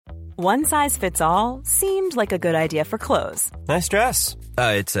One size fits all seemed like a good idea for clothes. Nice dress.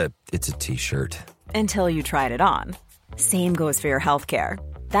 It's a t-shirt. Until you tried it on. Same goes for your healthcare.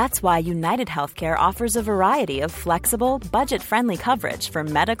 That's why United Healthcare offers a variety of flexible, budget-friendly coverage for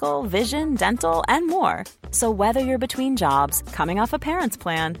medical, vision, dental, and more. So whether you're between jobs, coming off a parent's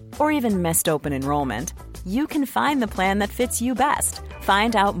plan, or even missed open enrollment, you can find the plan that fits you best.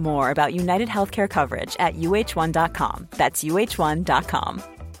 Find out more about United Healthcare coverage at uh1.com. That's uh1.com.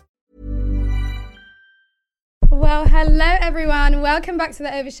 Well, hello everyone. Welcome back to the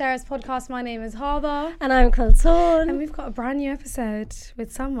Oversharers podcast. My name is Harbour. And I'm Colton. And we've got a brand new episode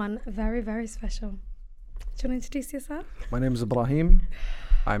with someone very, very special. Do you want to introduce yourself? My name is Ebrahim.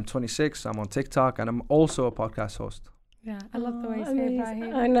 I'm 26. I'm on TikTok and I'm also a podcast host. Yeah, I love the way you say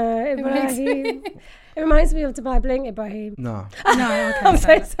Ebrahim. I know, Ebrahim. It reminds me of Dubai Bling, Ebrahim. No. No, okay. I'm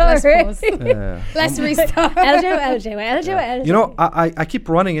so sorry. Let's pause. Let's restart. LJ. You know, I keep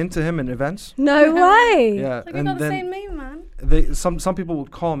running into him in events. No way. Yeah. Like, we got the same name, man. Some people would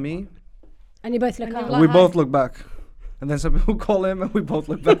call me. And you both look up. We both look back. And then some people call him and we both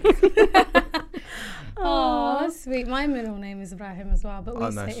look back. Oh, that's sweet. My middle name is Ebrahim as well, but we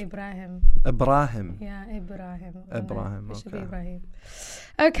nice. say Ebrahim. Ebrahim. Yeah, Ebrahim. Ebrahim, It should be okay. Ebrahim.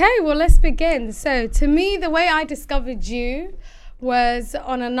 Okay, well, let's begin. So, to me, the way I discovered you was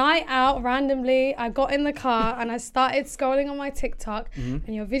on a night out randomly. I got in the car and I started scrolling on my TikTok,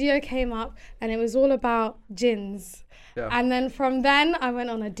 and your video came up, and it was all about jinns. Yeah. And then from then, I went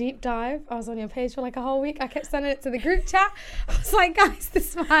on a deep dive. I was on your page for like a whole week. I kept sending it to the group chat. I was like, guys,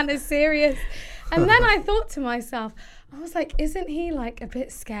 this man is serious. And then I thought to myself, I was like, isn't he like a bit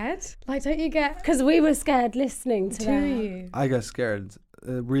scared? Like, don't you get... Because we were scared listening to that. you? I get scared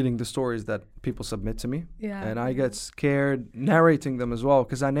reading the stories that people submit to me. Yeah. And I get scared narrating them as well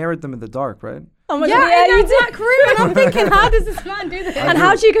because I narrate them in the dark, right? Oh my Yeah, God, in you that did. black room. And I'm thinking, how does this man do this? And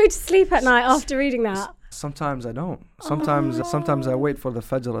how do you go to sleep at night after reading that? Sometimes I don't. Sometimes I wait for the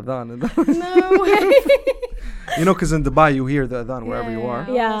Fajr Adhan. No way. You know, because in Dubai you hear the Adhan wherever you are.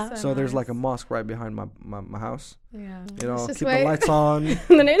 Yeah. So there's like a mosque right behind my house. Yeah. You know, Just keep wait. the lights on.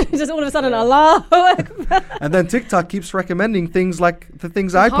 And then it just all of a sudden, Allah. And then TikTok keeps recommending things like the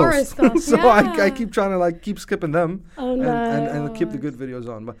things I horror post. stuff, So yeah. I keep trying to like keep skipping them Oh, and keep the good videos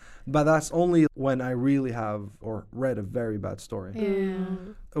on. But that's only when I really have or read a very bad story. Yeah.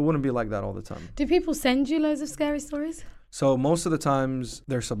 It wouldn't be like that all the time. Do people send you loads of scary stories? So most of the times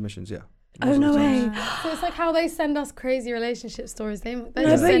they're submissions, yeah. Oh, no way. So it's like how they send us crazy relationship stories. They No, just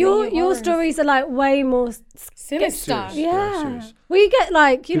but send your horrors. stories are like way more... Sinister. Serious. Yeah. serious. Well, you get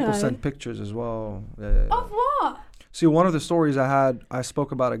like, you People know... send pictures as well. Yeah. Of what? See, one of the stories I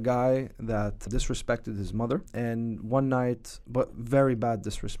spoke about a guy that disrespected his mother. And one night, but very bad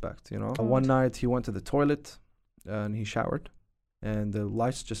disrespect, you know. One night he went to the toilet and he showered. And the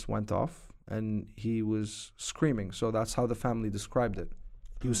lights just went off. And he was screaming. So that's how the family described it.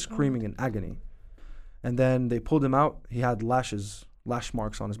 He was screaming in agony. And then they pulled him out. He had lash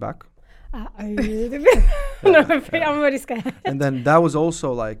marks on his back. I'm already scared. And then that was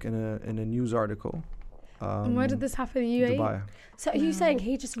also like in a news article. And where did this happen in UAE? Dubai. So are you saying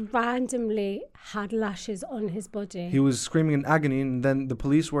he just randomly had lashes on his body? He was screaming in agony, and then the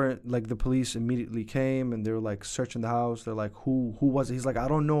police immediately came and they were like searching the house. They're like, who was it? He's like, I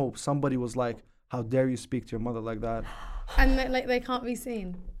don't know. Somebody was like, how dare you speak to your mother like that? And they can't be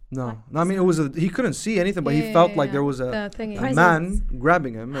seen. No, I mean he couldn't see anything, but Yeah, he felt yeah, like yeah. there was The a thingy. man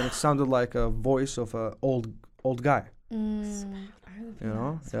grabbing him, and it sounded like a voice of a old guy. Mm. You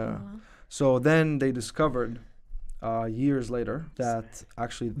know, yeah. So then they discovered years later that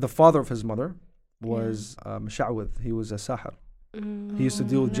actually the father of his mother was Masha'wid. He was a sahir. He used to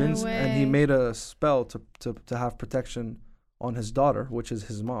deal with jinns, and he made a spell to have protection on his daughter, which is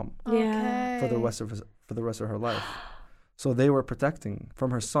his mom, for the rest of her life. So they were protecting from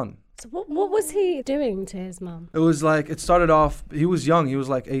her son. So what was he doing to his mum? It was like, it started off, he was young, he was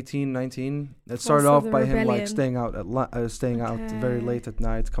like 18, 19. It started off by him like staying out very late at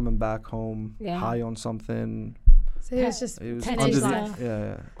night, coming back home high on something. So he was just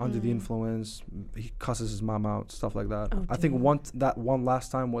under the influence. He cusses his mom out, stuff like that. I think one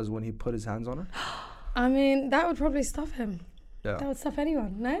last time was when he put his hands on her. I mean, that would probably stop him. Yeah. That would stop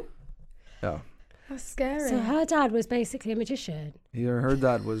anyone, no? Yeah. That's scary. So her dad was basically a magician. Her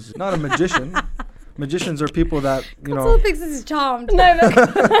dad was not a magician. Magicians are people that, you know. All thinks this is charmed. No,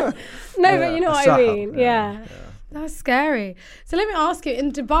 but but you know what I mean. Yeah. That's scary. So let me ask you,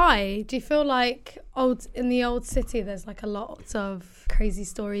 in Dubai, do you feel like in the old city there's like a lot of crazy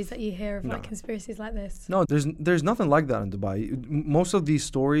stories that you hear of like conspiracies like this? No, there's nothing like that in Dubai. Most of these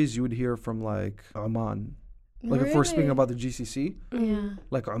stories you would hear from like Oman Like if we're speaking Really? about the GCC, Yeah.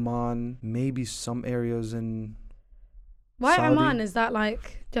 like Oman, maybe some areas in Why Saudi. Oman? Is that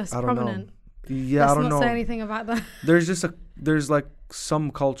like just I don't prominent? know. Yeah, Let's I don't not know. say anything about that. There's like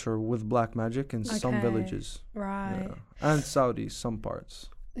some culture with black magic in some Okay. villages. Right. Yeah. And Saudi, some parts.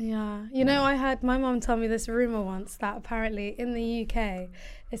 Yeah. You know, I had my mum tell me this rumor once that apparently in the UK,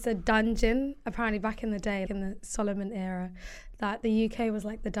 it's a dungeon. Apparently back in the day, in the Solomon era, that the UK was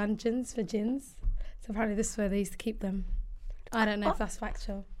like the dungeons for jinns. So apparently this is where they used to keep them. I don't know if that's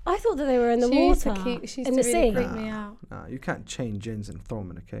factual. I thought that they were in the She used to water, she used in to the really sea. freak me out. Nah, you can't chain jinns and throw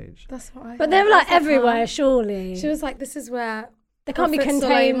them in a cage. That's what I But heard. they're I like was everywhere, "Huh?" surely. She was like, this is where They can't be Prophet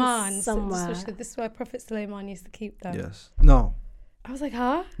contained Sulaiman, somewhere. this is where Prophet Sulaiman used to keep them. Yes. No. I was like,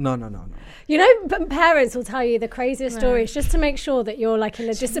 huh? No. You know, parents will tell you the craziest No. stories just to make sure that you're like in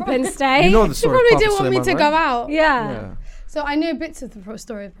a disciplined state. You know the She story. of probably Prophet didn't want me Sulaiman, to right? go out. Yeah. Yeah. So I knew bits of the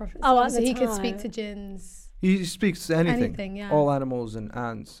story of the Prophet. Oh, at so the he could speak time. to jinns. He speaks to anything. Anything, yeah. All animals and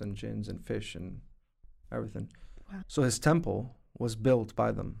ants and jinns and fish and everything. Wow. So his temple was built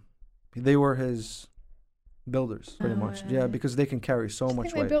by them. They were his builders, pretty Oh, much. yeah. Yeah, because they can carry so Do you much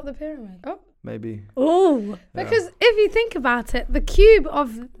think they weight. built the pyramid? Oh, Maybe. Ooh. Yeah. because if you think about it, the cube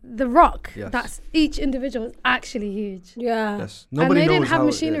of the rock, Yes. that's each individual is actually huge. Yeah. Yes. Nobody they knows didn't have how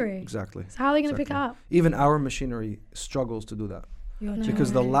machinery. exactly. So how are they going to pick it Exactly. up? Even our machinery struggles to do that You're No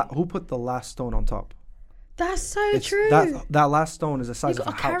because way. who put the last stone on top? That's so It's true. that last stone is the you size of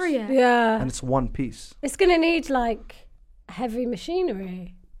got a to house, carry it. Yeah. and it's one piece. It's going to need like heavy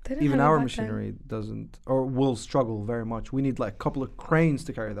machinery. They didn't Even have it our back then. machinery doesn't or will struggle very much. We need like a couple of cranes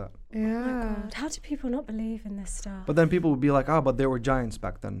to carry that. Yeah. God, how do people not believe in this stuff? But then people would be like, but they were giants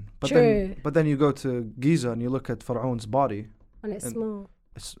back then. But True. But then you go to Giza and you look at Pharaoh's body. And it's and small.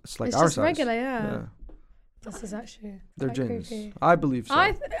 It's like It's our just size. regular, yeah. Yeah. This is actually They're quite jinns. creepy. I believe so.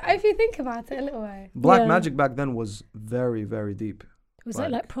 If you think about it a little way. Black Yeah. magic back then was very, very deep. Was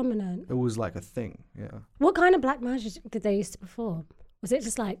it like prominent? It was like a thing. Yeah. What kind of black magic did they used to perform? Was it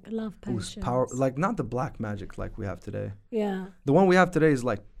just like love It was potions? power, like not the black magic like we have today. Yeah. The one we have today is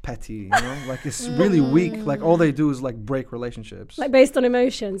like petty, you know, like it's really weak. Like all they do is like break relationships. Like based on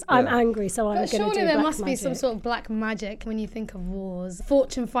emotions. I'm Yeah. angry, so I'm going But to do surely there black must be some magic. sort of black magic when you think of wars.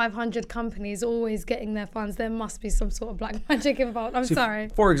 Fortune 500 companies always getting their funds. There must be some sort of black magic involved. I'm See, sorry.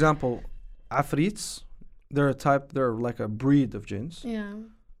 For example, Afrits, they're like a breed of jinns. Yeah.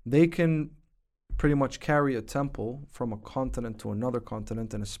 They can pretty much carry a temple from a continent to another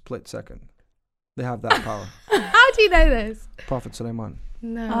continent in a split second. They have that power. How do you know this? Prophet Sulaiman.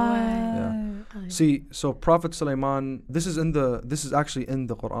 No way. See, so Prophet Sulaiman, this is actually in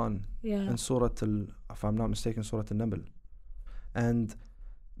the Quran, Yeah. in if I'm not mistaken, Surah Al-Naml. And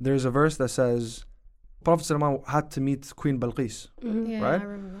there's a verse that says Prophet Sulaiman had to meet Queen Balqis. Yeah, Right? I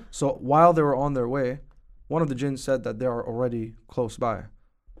remember. So while they were on their way, one of the jinns said that they are already close by.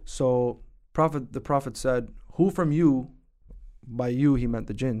 So the Prophet said, who from you, by you he meant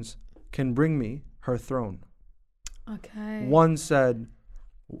the jinns, can bring me her throne? Okay.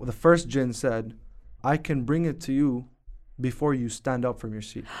 The first jinn said, I can bring it to you before you stand up from your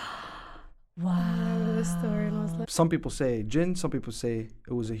seat. I remember this story and I was like, Some people say jinn, some people say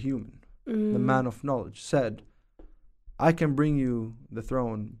it was a human. The man of knowledge said, I can bring you the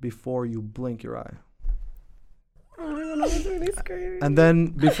throne before you blink your eye. And then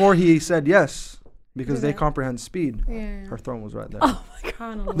before he said yes, because they comprehend speed, yeah. her throne was right there. Oh my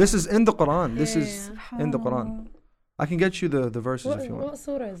God. SubhanAllah. This is in the Quran. This Yeah, is in the Quran. I can get you the verses if you want. What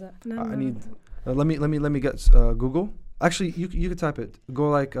surah is it? I need. Let me get Google. Actually, you could type it. Go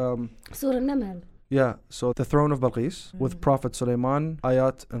like Surah Naml. yeah. So the throne of Balqis with Prophet Sulaiman,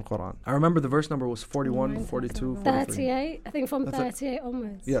 ayat in Quran. I remember the verse number was 41, Mine 42, says 43. 38. I think from That's it. 38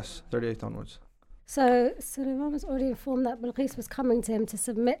 onwards. Yes, 38 onwards. So Sulaiman was already informed that Balqis was coming to him to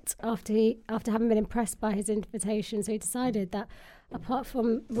submit after having been impressed by his invitation. So he decided that apart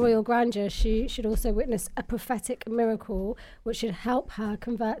from royal grandeur, she should also witness a prophetic miracle which should help her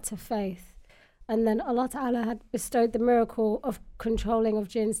convert to faith. And then Allah Ta'ala had bestowed the miracle of controlling of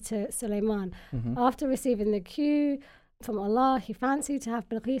jinns to Sulaiman. After receiving the cue from Allah, he fancied to have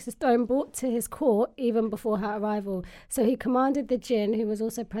Balqis' throne brought to his court even before her arrival. So he commanded the jinn, who was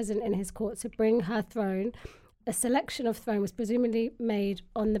also present in his court, to bring her throne. A selection of throne was presumably made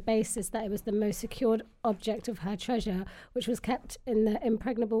on the basis that it was the most secured object of her treasure, which was kept in the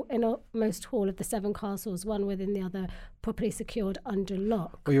impregnable innermost hall of the 7 castles, one within the other, properly secured under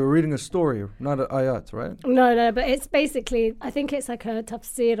lock. Oh, you were reading a story, not an ayat, right? No, but it's basically, I think it's like a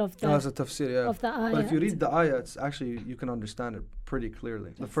tafsir of the, No, it's a tafsir, yeah. of the ayat. But if you read the ayats, actually you can understand it pretty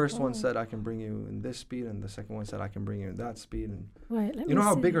clearly. The first one said, I can bring you in this speed, and the second one said, I can bring you in that speed. And Wait, let you me know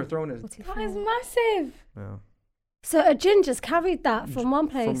how see. big her throne is? 44. That is massive. Yeah. So a jinn just carried that from one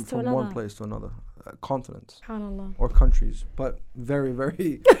place to another. From one place to another. Continents SubhanAllah. or countries, but very,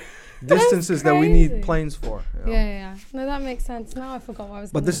 very distances that we need planes for. You know? Yeah. No, that makes sense. Now I forgot what I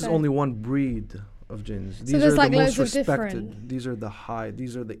was. But this say. is only one breed of jinns. These there's are like the loads most of respected. different. These are the high.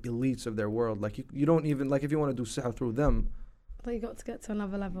 These are the elites of their world. Like you don't even like if you want to do sihr through them. But you got to get to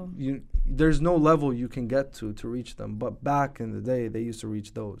another level. There's no level you can get to reach them. But back in the day, they used to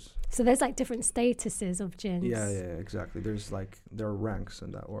reach those. So there's like different statuses of jinns. Yeah, exactly. There are ranks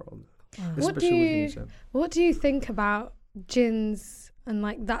in that world. Wow. What do you think about jinns and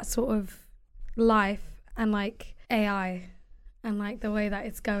like that sort of life and like AI and like the way that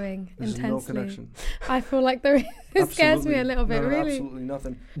it's going There's intensely? no connection. I feel like it scares me a little bit. No, really, absolutely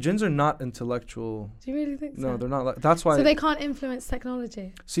nothing. Jinns are not intellectual. Do you really think so? No, they're not. That's why. So they can't influence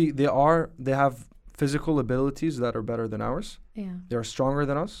technology. See, they have physical abilities that are better than ours. Yeah. They are stronger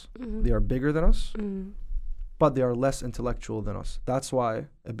than us. Mm-hmm. They are bigger than us. Mm. But they are less intellectual than us. That's why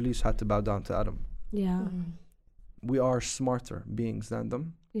Iblis had to bow down to Adam. Yeah. We are smarter beings than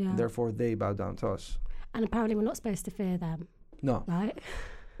them. Yeah. Therefore, they bow down to us. And apparently we're not supposed to fear them. No. Right?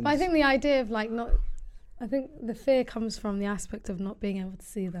 But I think the idea of like I think the fear comes from the aspect of not being able to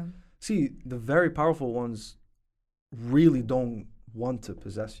see them. See, the very powerful ones really don't want to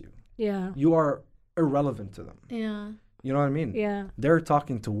possess you. Yeah. You are irrelevant to them. Yeah. You know what I mean? Yeah. They're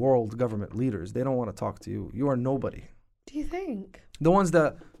talking to world government leaders. They don't want to talk to you. You are nobody. Do you think? The ones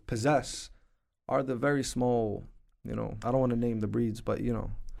that possess are the very small, I don't want to name the breeds, but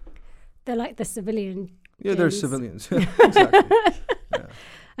They're like the civilian. Yeah, they're civilians. Exactly. Yeah.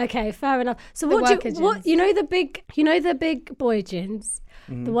 Okay, fair enough. So The what jinns. the big boy jinns,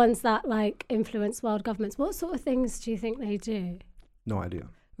 Mhm. the ones that like influence world governments, what sort of things do you think they do? No idea.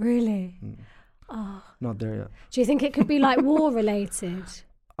 Really? Mm. Oh. Not there yet. Do you think it could be like war related?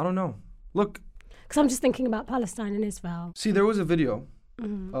 I don't know. Look, Because I'm just thinking about Palestine and Israel. see, there was a video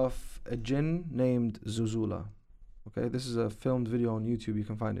Mm. of a jinn named Zuzula. Okay, this is a filmed video on YouTube. You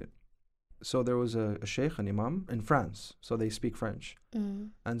can find it. So there was a sheikh, an imam in France. So they speak French.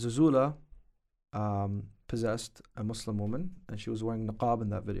 And Zuzula possessed a Muslim woman, and she was wearing niqab in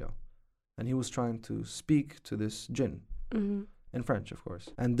that video. And he was trying to speak to this jinn in French, of course.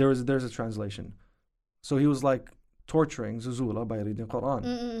 And there's a translation. So he was like torturing Zuzula by reading Quran.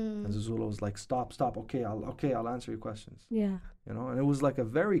 And Zuzula was like, stop, okay, I'll answer your questions. Yeah. And it was like a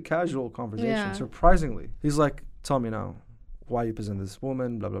very casual conversation, Yeah. surprisingly. He's like, tell me now, why you present this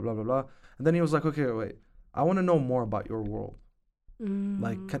woman, blah, blah, blah, blah, blah. And then he was like, okay, wait, I want to know more about your world.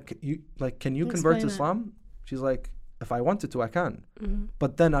 Like, can you convert to Explain it. Islam? She's like, if I wanted to, I can. Mm-hmm.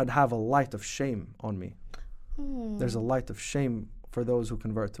 But then I'd have a light of shame on me. Mm. There's a light of shame for those who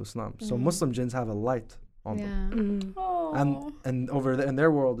convert to Islam. So Muslim jinns have a light on them. And over in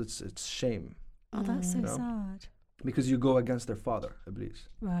their world, it's shame. Oh, that's so You know? sad. Because you go against their father, Iblis.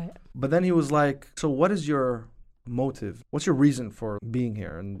 Right. But then he was like, so what is your motive? What's your reason for being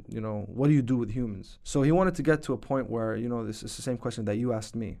here? And, what do you do with humans? So he wanted to get to a point where, this is the same question that you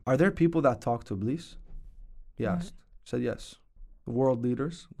asked me. Are there people that talk to Iblis? He asked. He said yes. World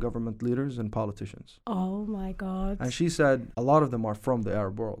leaders, government leaders, and politicians. Oh my God. And she said a lot of them are from the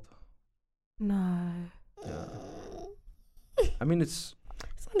Arab world. No. Yeah. I mean, it's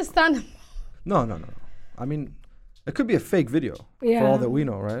understandable. No. I mean, it could be a fake video for all that we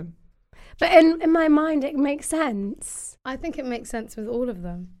know, right? But in my mind, it makes sense. I think it makes sense with all of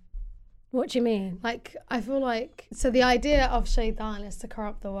them. What do you mean? Like, I feel like, so the idea of shaitan is to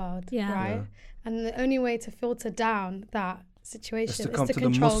corrupt the world, right? Yeah. And the only way to filter down that situation is to come to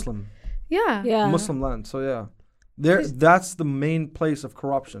control. the Muslim Muslim land. So yeah, that's the main place of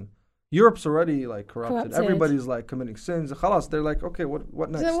corruption. Europe's already like corrupted. Everybody's like committing sins. Khalas, they're like, okay, what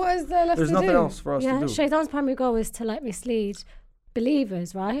next? So what is there left There's to nothing do? else for us to do. Shaitan's primary goal is to like mislead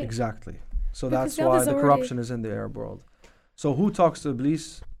believers, right? Exactly. So Because that's why the corruption is in the Arab world. So who talks to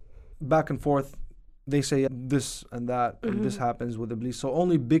Iblis? Back and forth, they say this and that, and this happens with Iblis. So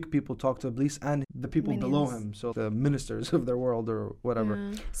only big people talk to Iblis and the people below him, so the ministers of their world or whatever.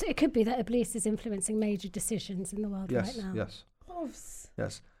 Yeah. So it could be that Iblis is influencing major decisions in the world right now.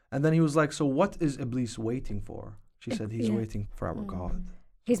 Yes. And then he was like, so what is Iblis waiting for? She said, he's waiting for our God.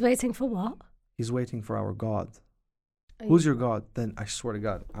 He's waiting for what? He's waiting for our God. Who's your God? Then I swear to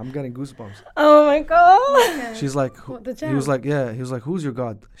God, I'm getting goosebumps. Oh my God. Okay. She's like, What, Dajjal? he was like, who's your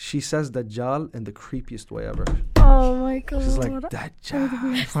God? She says Dajjal in the creepiest way ever. Oh my God. She's like,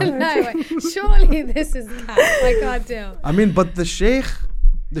 Dajjal. No, wait. Surely this is cat. I can't deal. I mean, but the sheikh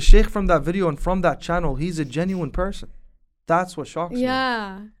from that video and from that channel, he's a genuine person. That's what shocks me.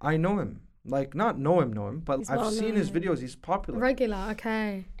 Yeah. I know him. Like, not know him, but He's I've well seen his known. videos. He's popular. Regular,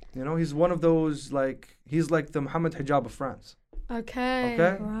 okay. You know, he's one of those, like, he's like the Muhammad Hijab of France. Okay.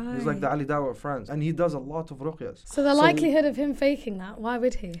 Right. He's like the Ali Dawa of France. And he does a lot of ruqyas. So the likelihood of him faking that, why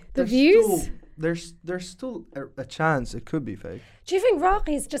would he? The there's views? There's still a chance it could be fake. Do you think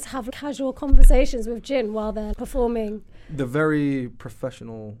Raqis just have casual conversations with jinn while they're performing? The very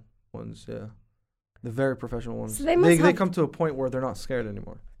professional ones, yeah. The very professional ones. So they come to a point where they're not scared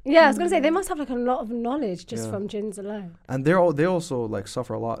anymore. Yeah, I was going to say, they must have like a lot of knowledge just from jinns alone. And they also like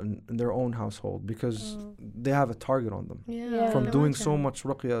suffer a lot in their own household because they have a target on them. Yeah. From doing so much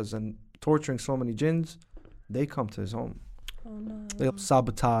ruqyas and torturing so many jinns, they come to his home. Oh no. They'll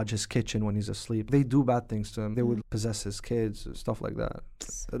sabotage his kitchen when he's asleep. They do bad things to him. They would possess his kids, stuff like that.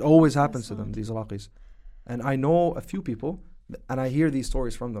 It always happens to them, these Raqis. And I know a few people, and I hear these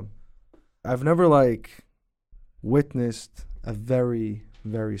stories from them. I've never like witnessed a very,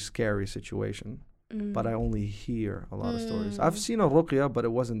 very scary situation, but I only hear a lot of stories. I've seen a ruqya, but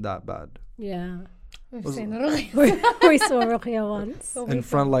it wasn't that bad. Yeah. We've seen it. We saw Ruqya once. In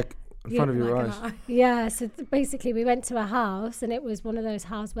front of your eyes. Yeah, so basically we went to a house and it was one of those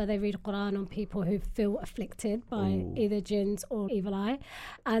houses where they read Quran on people who feel afflicted by either jinns or evil eye.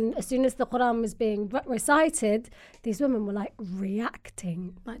 And as soon as the Quran was being recited, these women were like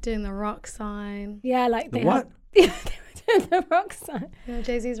reacting. Like doing the rock sign. Yeah, like The they what? They were doing the rock sign. You know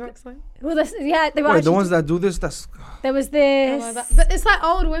Jay-Z's rock sign? Well, they were Wait, the actually ones that do this, that's... there was this. Oh, but it's like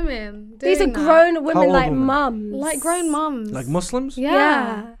old women. These are doing that. grown women, old like women? mums. Like grown mums. Like Muslims?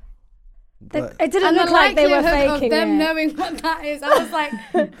 Yeah. But It didn't And look the like they were likelihood faking of them it. knowing what that is, I was like,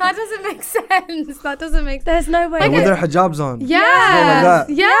 that doesn't make sense. That doesn't make sense. There's no way. with their hijabs on. Yeah. Like that.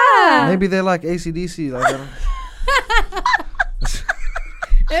 Yeah. Maybe they like AC/DC. Like,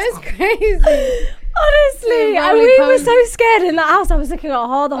 It was crazy. Honestly, and roly we were poly. so scared in that house. I was looking at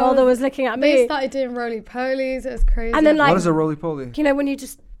her, the holder was looking at They me. started doing roly-polies. It was crazy. And then like, what is a roly-poly? you know, when you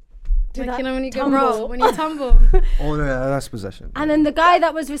just do like, that you know when you go tumble. roll, when you tumble. Oh, no, that's possession. And then the guy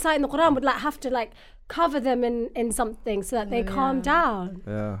that was reciting the Quran would like have to like cover them in something so that they calm down.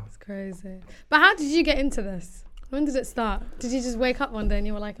 Yeah. It's crazy. But how did you get into this? When did it start? Did you just wake up one day and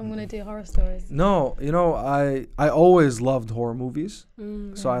you were like, I'm going to do horror stories? No, you know, I always loved horror movies,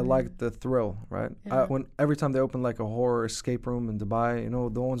 so I liked the thrill, right? Yeah. Every time they open like a horror escape room in Dubai, you know,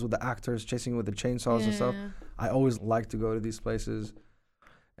 the ones with the actors chasing with the chainsaws and stuff, I always liked to go to these places,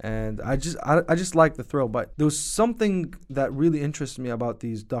 and I just like the thrill. But there was something that really interested me about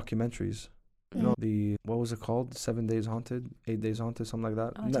these documentaries. You know, what was it called? 7 Days Haunted, 8 Days Haunted, something like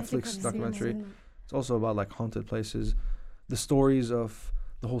that. Oh, I don't think Netflix I've seen documentary. it. It's also about like haunted places. The stories of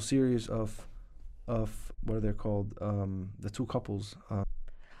the whole series of what are they called? The two couples.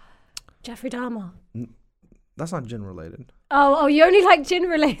 Jeffrey Dahmer. That's not jinn related. Oh, you only like jinn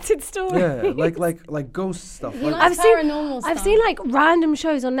related stories. Yeah, like ghost stuff. He Like, likes paranormal stuff. I've seen like random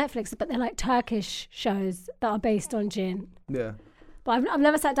shows on Netflix, but they're like Turkish shows that are based on jinn. yeah. But I've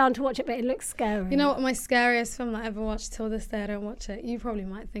never sat down to watch it, but it looks scary. You know what my scariest film that I ever watched till this day, I don't watch it. You probably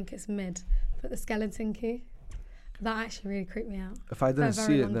might think it's mid, but The Skeleton Key. That actually really creeped me out. If I didn't For a see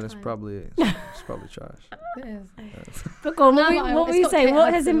very it, long then it's time. probably trash. It is. But go on, No, what but were you it's got saying? Kate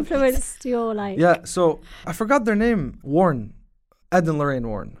What has Hudson. influenced your like? Yeah. So I forgot their name. Warren, Ed and Lorraine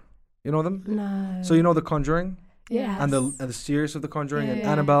Warren. You know them? No. So you know The Conjuring Yes. and the series of The Conjuring and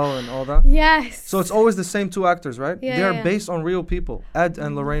Yeah. Annabelle and all that. Yes. So it's always the same two actors, right? Yeah, They're yeah. based on real people. Ed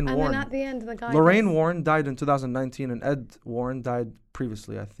and Lorraine and Warren. then at the end, the guy. Lorraine does- Warren died in 2019, and Ed Warren died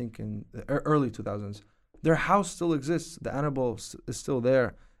previously, I think, in the early 2000s. Their house still exists. The Annabelle is still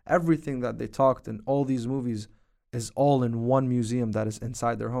there. Everything that they talked in all these movies is all in one museum that is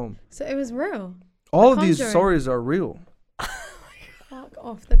inside their home. So it was real. All of these Conjuring. stories are real. Fuck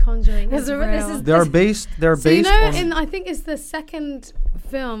off, The Conjuring. This It's is- real. this is- They're based. They're So you based know, on. I think it's the second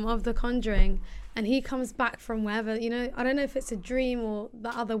film of The Conjuring, and he comes back from wherever, you know, I don't know if it's a dream or the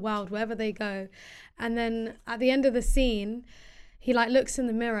other world, wherever they go, and then at the end of the scene, he like looks in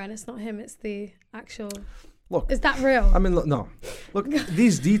the mirror, and it's not him, it's the actual. Look, Is that real? I mean, no. Look,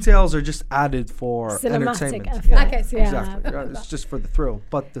 these details are just added for Cinematic entertainment. effects. Yeah, Okay, so yeah. exactly. Right? It's just for the thrill.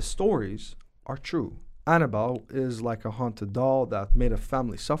 But the stories are true. Annabelle is like a haunted doll that made a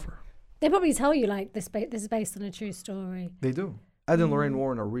family suffer. They probably tell you like this is based on a true story. They do. Ed and Lorraine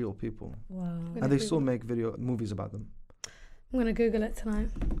Warren are real people. Wow. And they still make movies about them. I'm gonna Google it tonight.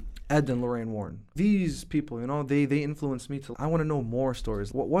 Ed and Lorraine Warren. These people, you know, they influenced me to. I want to know more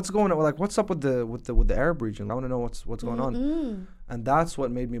stories. What's going on? Like, what's up with the Arab region? I want to know what's going on. And that's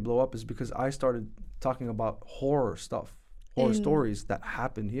what made me blow up, is because I started talking about horror stuff, horror stories that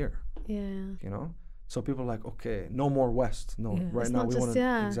happened here. Yeah. You know, so people are like, okay, no more West. No, right It's now not we just- want to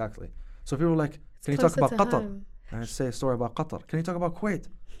yeah. exactly. So people are like, can you Closer talk about to Qatar? home. and I'd say a story about Qatar. Can you talk about Kuwait?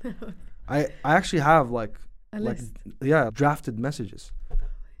 I actually have like drafted messages.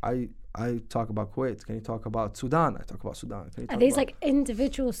 I talk about Kuwait. Can you talk about Sudan? I talk about Sudan. Can you talk Are these about like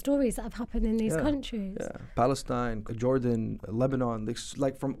individual stories that have happened in these countries? Yeah, Palestine, Jordan, Lebanon,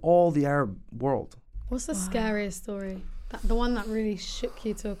 like from all the Arab world. What's the scariest story? The one that really shook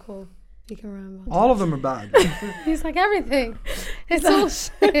you to a core, if you can remember. All of them are bad. He's like, everything. It's all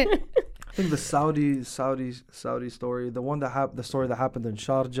shit. I think the Saudi story, the story that happened in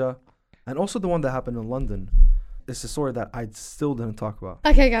Sharjah, and also the one that happened in London. It's a story that I still didn't talk about.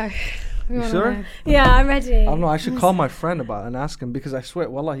 Okay, go. You sure? Know. Yeah, I'm ready. I don't know. I should call my friend about it and ask him, because I swear,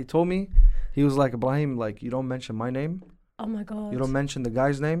 wallah, he told me, he was like, Ebrahim, like, you don't mention my name. Oh my God. You don't mention the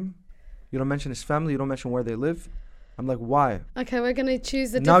guy's name. You don't mention his family. You don't mention where they live. I'm like, why? Okay, we're going to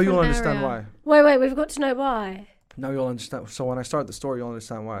choose a different Now you'll understand area. why. Wait, we've got to know why. Now you'll understand. So when I start the story, you'll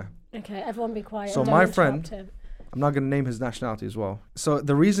understand why. Okay, everyone be quiet. So Don't my interrupt friend, him. I'm not going to name his nationality as well. So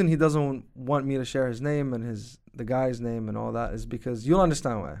the reason he doesn't want me to share his name and the guy's name and all that is because you'll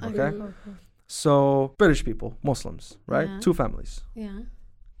understand why, okay? Cool. So British people, Muslims, right? Yeah. 2 families. Yeah.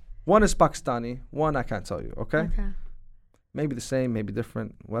 One is Pakistani, one I can't tell you, okay? Okay. Maybe the same, maybe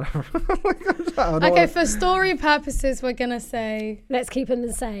different, whatever. Okay, for story purposes, we're going to say... Let's keep them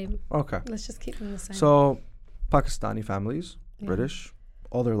the same. Okay. Let's just keep them the same. So Pakistani families, Yeah. British,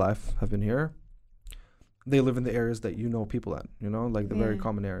 all their life have been here. They live in the areas that you know people at, like the very Yeah.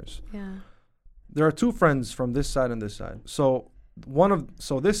 common areas. Yeah. There are 2 friends from this side and this side. So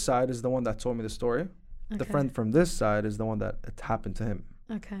this side is the one that told me the story. The Okay. friend from this side is the one that it happened to him.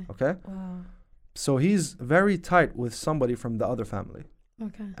 Okay. Okay? Wow. So he's very tight with somebody from the other family.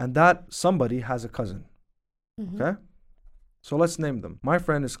 Okay. And that somebody has a cousin. Mhm. Okay? So let's name them. My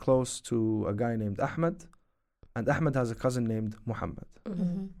friend is close to a guy named Ahmed, and Ahmed has a cousin named Muhammad.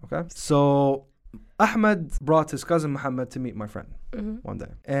 Mhm. Okay? So Ahmed brought his cousin Muhammad to meet my friend one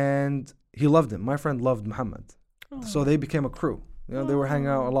day. And he loved him. My friend loved Muhammad. So they became a crew. They were hanging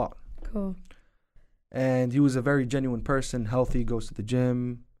out a lot. Cool. And he was a very genuine person, healthy, goes to the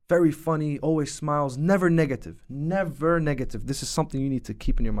gym, very funny, always smiles, never negative. Never negative. This is something you need to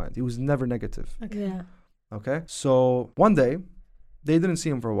keep in your mind. He was never negative. Okay. Yeah. Okay? So one day, they didn't see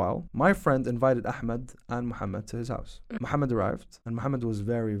him for a while. My friend invited Ahmed and Muhammad to his house. Muhammad arrived, and Muhammad was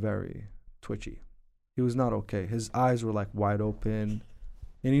very, very twitchy. He was not okay. His eyes were like wide open.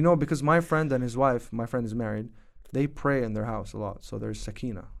 And because my friend and his wife, my friend is married, they pray in their house a lot. So there's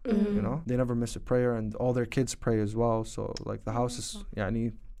sakina, They never miss a prayer, and all their kids pray as well. So like the house is,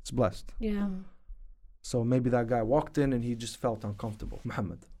 it's blessed. Yeah. So maybe that guy walked in and he just felt uncomfortable,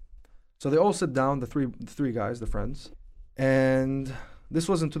 Muhammad. So they all sit down, the three guys, the friends. And this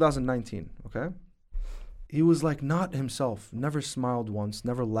was in 2019, okay? He was like not himself, never smiled once,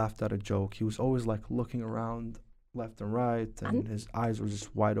 never laughed at a joke. He was always like looking around left and right, and his eyes were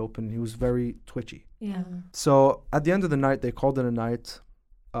just wide open. He was very twitchy. Yeah. So at the end of the night, they called it a night.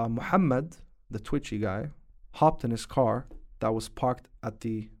 Muhammad, the twitchy guy, hopped in his car that was parked at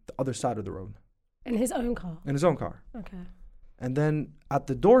the other side of the road. In his own car? In his own car. Okay. And then at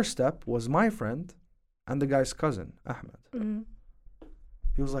the doorstep was my friend and the guy's cousin, Ahmed. Mm-hmm.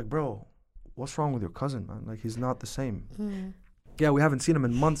 He was like, bro, what's wrong with your cousin, man? Like, he's not the same. Mm. Yeah, we haven't seen him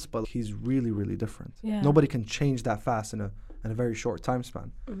in months, but he's really, really different. Yeah. Nobody can change that fast in a very short time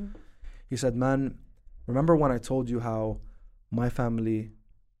span. Mm-hmm. He said, man, remember when I told you how my family,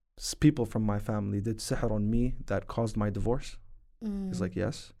 people from my family did sihr on me that caused my divorce? He's like,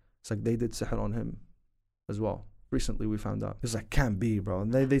 yes. It's like they did sihr on him as well. Recently we found out. He's like, can't be, bro.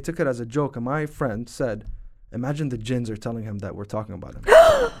 And they took it as a joke. And my friend said, imagine the jinns are telling him that we're talking about him.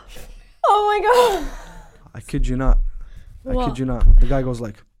 Oh my God. I kid you not. What? I kid you not. The guy goes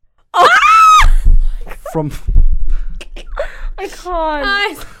like, from... I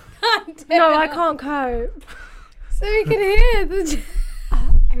can't. No, I can't cope. So we can hear the...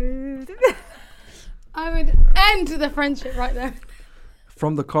 I would end the friendship right there.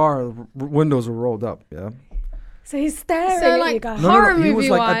 From the car, windows were rolled up, yeah. So he's staring So, at like, you guys. horror He was movie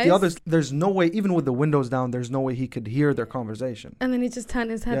like at the wise. others. There's no way, even with the windows down, there's no way he could hear their conversation. And then he just turned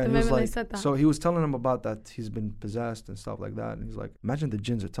his head the and he was moment like, they said that. so he was telling him about that he's been possessed and stuff like that. And he's like, imagine the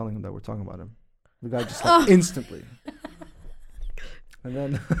jinns are telling him that we're talking about him. The guy just like instantly. And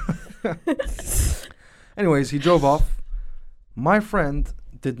then, anyways, he drove off. My friend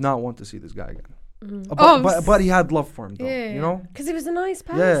did not want to see this guy again. But he had love for him, though. Yeah. You know? Because he was a nice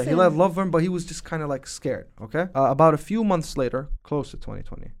person. Yeah, he had love for him, but he was just kind of like scared, okay? About a few months later, close to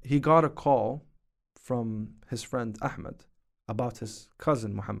 2020, he got a call from his friend Ahmed about his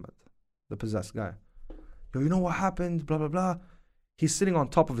cousin Muhammad, the possessed guy. Yo, you know what happened? Blah, blah, blah. He's sitting on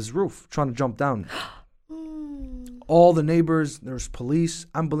top of his roof trying to jump down. All the neighbors, there's police,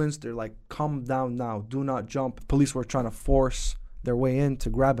 ambulance. They're like, calm down now. Do not jump. Police were trying to force their way in to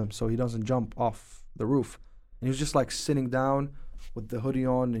grab him so he doesn't jump off the roof. And he was just like sitting down with the hoodie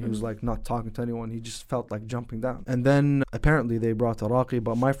on, and he was like not talking to anyone. He just felt like jumping down. And then apparently they brought Iraqi,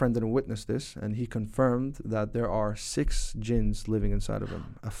 but my friend didn't witness this, and he confirmed that there are 6 jinns living inside of him,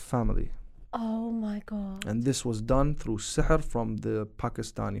 a family. Oh my God. And this was done through sihr from the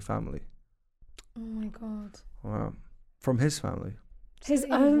Pakistani family. Oh my God. Wow. From his family. His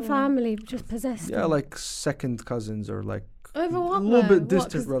own family just possessed him. Yeah, like second cousins or like Over what? a little though? bit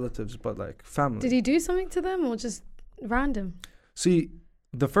distant 'Cause relatives, but like family. Did he do something to them or just random? See,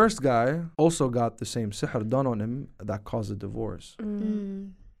 the first guy also got the same sihr done on him that caused a divorce.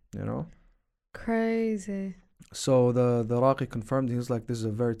 You know? Crazy. So the Iraqi confirmed. He was like, this is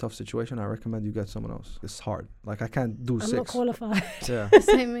a very tough situation. I recommend you get someone else. It's hard. Like, I can't do I'm 6. not qualified. Yeah.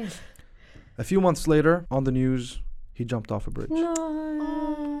 Same me. A few months later, on the news, he jumped off a bridge.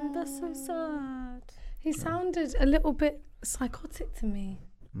 No, that's so sad. He sounded a little bit psychotic to me.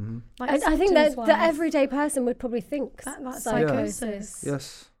 Mm-hmm. Like I think that the symptoms-wise. everyday person would probably think That's psychosis.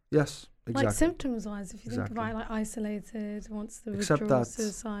 Yes. Yes. Exactly. Like symptoms-wise, if you Exactly. think about it, like isolated, wants to Except withdraw, that-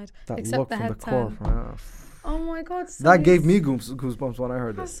 suicide. that except look the from the head core. turn. Oh my God. So That gave he's- me goosebumps when I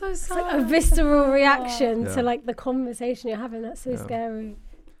heard That's it. so It's sad. like a visceral reaction Yeah. to like the conversation you're having. That's so Yeah. scary.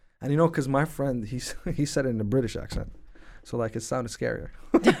 And you know, because my friend, he said it in a British accent. So, like, it sounded scarier.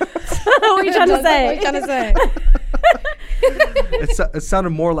 What are you trying to say? What are you trying to say? It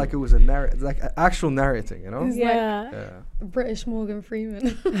sounded more like it was like actual narrating, you know? It's Yeah. Yeah. British Morgan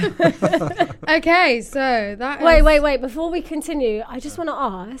Freeman. Okay, so that Wait. Before we continue, I just want to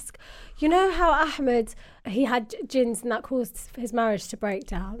ask, you know how Ahmed, he had jinns and that caused his marriage to break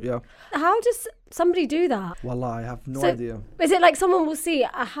down? Yeah. How does somebody do that? Wallah, I have no So- idea. Is it like someone will see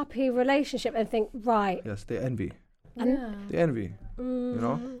a happy relationship and think, right, Yes, they envy. Yeah. They envy, you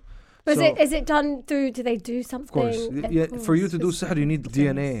know? but So- is it done through, do they do something? Of course. Yeah, for you to do It's sihr, you need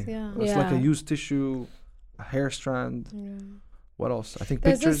DNA. Yeah. It's like a Yeah. used tissue, a hair strand. Yeah. What else? I think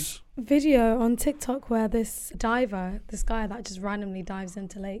There's pictures. this video on TikTok where this diver, this guy that just randomly dives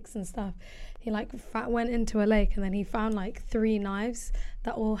into lakes and stuff, he like went into a lake and then he found like 3 knives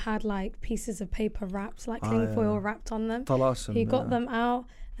that all had like pieces of paper wrapped, like cling yeah. foil wrapped on them. Talasim, He got them out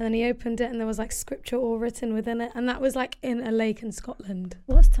and then he opened it and there was like scripture all written within it, and that was like in a lake in Scotland.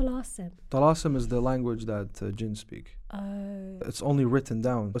 What's Talasim? Talasim is the language that jinn speak. Oh. It's only written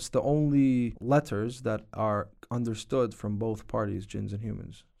down. It's the only letters that are understood from both parties, jinns and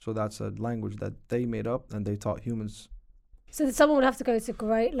humans. So that's a language that they made up and they taught humans. So that someone would have to go to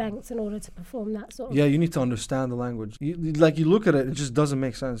great lengths in order to perform that sort of... Yeah, you need to understand the language. You look at it, it just doesn't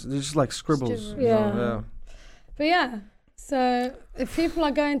make sense. It's just like scribbles. gibberish. you know, Yeah. But yeah, so if people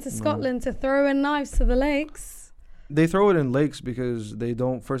are going to Scotland to throw in knives to the lakes, They throw it in lakes because they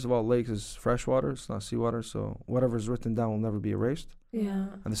don't, first of all, lakes is fresh water, it's not seawater, so whatever's written down will never be erased. Yeah.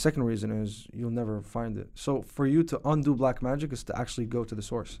 And the second reason is you'll never find it. So for you to undo black magic is to actually go to the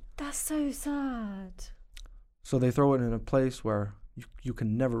source. That's so sad. So they throw it in a place where you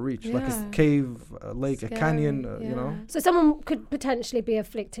can never reach, like a Yeah. cave, a lake, a canyon, Scary, you know, yeah. So someone could potentially be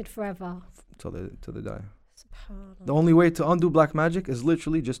afflicted forever. till they die. SubhanAllah. The only way to undo black magic is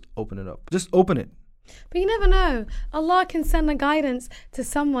literally just open it up. Just open it. But you never know. Allah can send a guidance to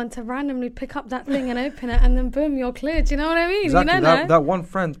someone to randomly pick up that thing and open it, and then boom, you're cleared. Do you know what I mean? Exactly. You know, That one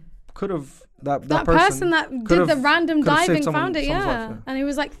friend could have that that person that did could've- the random could've saved diving someone- found it, someone's yeah. life, yeah. And it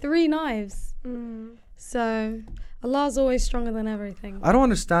was like 3 knives. Mm. So Allah's always stronger than everything. I don't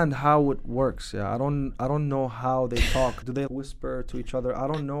understand how it works. Yeah, I don't know how they talk. Do they whisper to each other? I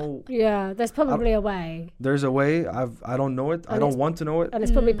don't know. Yeah, there's probably a way. There's a way. I don't know it. I And don't it's- want to know it And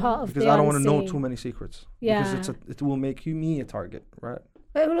it's probably part of because the I don't want to know unseen. too many secrets. Yeah. Because it will make me a target, right?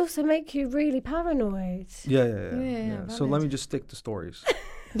 But it will also make you really paranoid. Yeah. So let valid. me just stick to stories.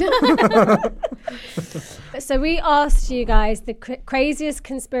 So we asked you guys the craziest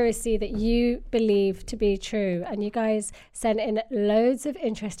conspiracy that you believe to be true, and you guys sent in loads of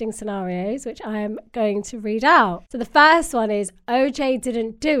interesting scenarios, which I am going to read out. So the first one is OJ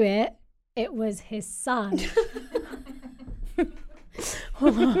didn't do it, it was his son.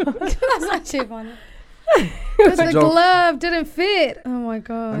 That's actually funny. Because the joke. glove didn't fit. Oh my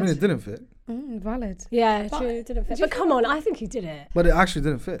God. I mean, it didn't fit, Valid. Yeah, But true, it didn't fit. do you But come on, I think he did it. but it actually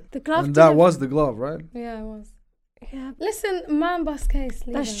didn't fit. The glove And that didn't- was the glove, right? Yeah, it was. Yeah, Listen, man bust case.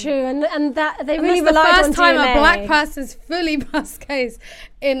 leave that's him. true, and that they And really that's the relied on first time DNA. a black person's fully bust case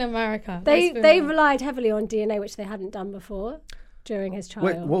in America. They Let's be real. relied heavily on DNA, which they hadn't done before during his trial.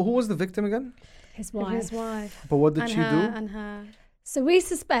 Wait, who was the victim again? His With wife. his wife. But what did and she her, do? And her. So we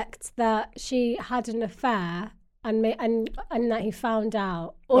suspect that she had an affair and that he found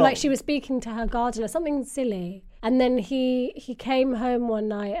out, or Well- like she was speaking to her gardener, something silly, and then he came home one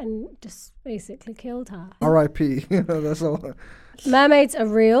night and just basically killed her. R.I.P. That's all. Mermaids are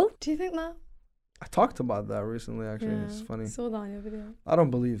real. Do you think that? I talked about that recently. Actually, it's funny. I saw that in your video. I don't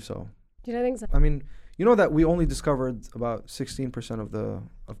believe so. Do you not think so? I mean, you know that we only discovered about 16% of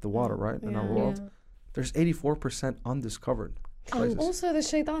the water, right, in our Yeah. world. There's 84% undiscovered places. Also, the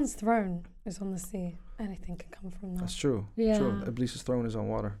Shaitan's throne is on the sea. Anything can come from that. That's true. Yeah. True. Iblis' throne is on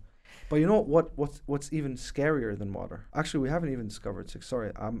water. But you know what's even scarier than water? Actually, we haven't even discovered six.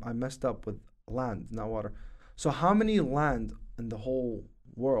 Sorry, I messed up with land, not water. So how many land in the whole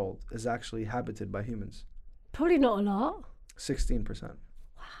world is actually habited by humans? Probably not a lot. 16%.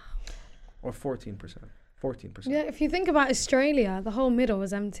 Wow. Or 14%. 14%. Yeah, if you think about Australia, the whole middle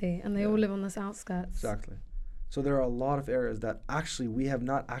was empty and they all live on the outskirts. Exactly. So there are a lot of areas that actually we have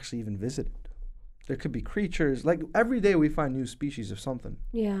not actually even visited. There could be creatures, like every day we find new species of something,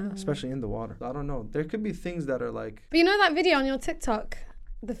 Yeah. especially in the water. I don't know. There could be things that are like, But you know that video on your TikTok,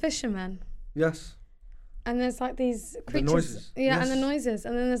 the fishermen, yes, and there's like these creatures. noises. Yeah, and Yes. the noises,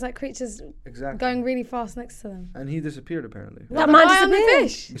 and then there's like creatures exactly. going really fast next to them. And he disappeared apparently. That The man guy on the disappeared.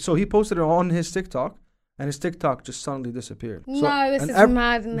 fish. So he posted it on his TikTok, and his TikTok just suddenly disappeared. So, No, this and is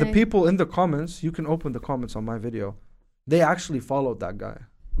mad. And The people in the comments, you can open the comments on my video. They actually followed that guy.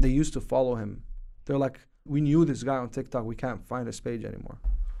 They used to follow him. They're like, we knew this guy on TikTok. We can't find his page anymore.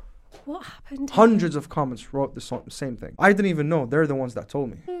 What happened? Hundreds of comments wrote the same thing. I didn't even know. They're the ones that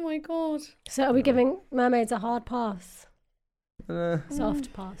told me. Oh my god. So are we giving mermaids a hard pass? Eh,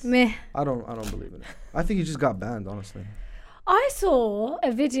 Soft pass. Meh. I don't believe in it. I think he just got banned, honestly. I saw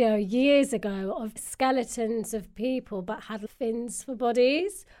a video years ago of skeletons of people but had fins for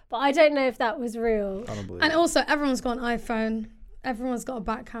bodies, but I don't know if that was real. I don't believe And it. also, everyone's got an iPhone. Everyone's got a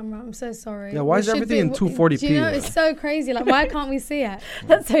back camera. I'm so sorry. Yeah, why is should everything in 240p? Do you know, it's so crazy. Like, why can't we see it?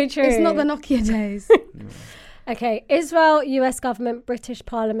 That's so true. It's not the Nokia days. Okay, Israel, US government, British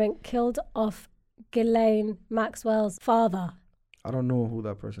Parliament killed off Ghislaine Maxwell's father. I don't know who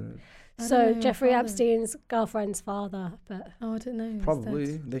that person is. I So don't know, Jeffrey father. Epstein's girlfriend's father, but Oh, I don't know. He's Probably.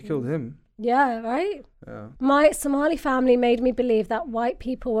 dead. They killed him. yeah, right? Yeah. My Somali family made me believe that white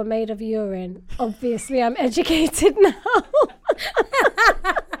people were made of urine. Obviously, I'm educated now.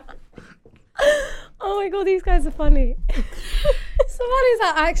 Oh my god, these guys are funny. Somalis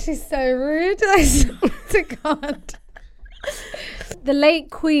are actually so rude. I swear to God. The late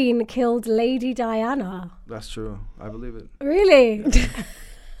Queen killed Lady Diana. That's true. I believe it. Really?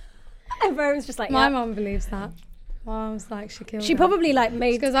 Everyone's just like, My yeah. mum believes that. My mum's like, she killed She her. probably like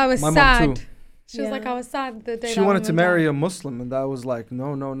made. Because I was My mum sad. too. She was Yeah. like, I was sad the day She that wanted to woman marry died. a Muslim, and that was like,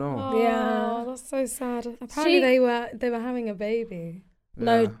 no. Oh, Yeah. that's so sad. Apparently they were having a baby.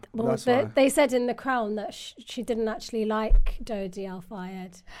 No, Yeah, well, that's why. they said in The Crown that she didn't actually like Dodi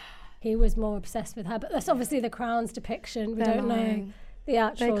Al-Fayed. He was more obsessed with her, but that's obviously The Crown's depiction. We They're don't know lying. the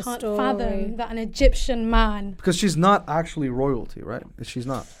actual They can't story. fathom that an Egyptian man. Because she's not actually royalty, right? She's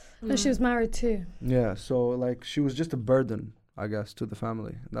not. No, she was married too. Yeah, so like she was just a burden, I guess, to the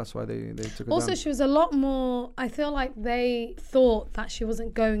family. That's why they took her Also, down. she was a lot more. I feel like they thought that she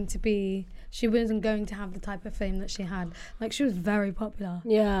wasn't going to have the type of fame that she had. Like, she was very popular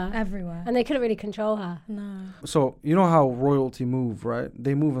Yeah, everywhere. and they couldn't really control her. No. So you know how royalty move, right?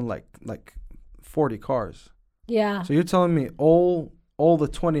 They move in like 40 cars. Yeah, So you're telling me all the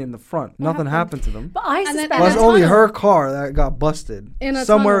 20 in the front, nothing happened to them. but I And then- suspect. and But it's a only tunnel. her car that got busted In a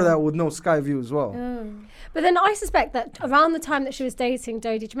somewhere tunnel. that with no sky view as well. But then I suspect that around the time that she was dating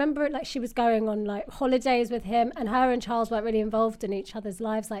Dodi, do you remember like she was going on like holidays with him, and her and Charles weren't really involved in each other's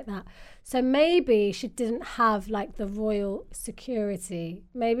lives like that. So maybe she didn't have like the royal security.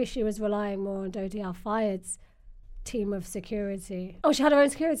 Maybe she was relying more on Dodi Al-Fayed's team of security. Oh, she had her own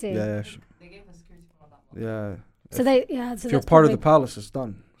security. Yeah. Yeah. So they, yeah. So If you're that's part of the probably- palace, it's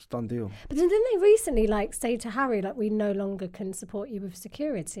done. It's done deal. But then didn't they recently like say to Harry like we no longer can support you with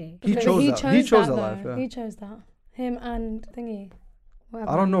security? He Because- chose that. He chose that though. life. Yeah. He chose that. Him and Thingy.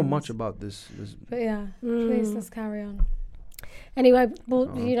 Whatever I don't her know name much is. about this. But yeah, please, let's carry on. Anyway, well,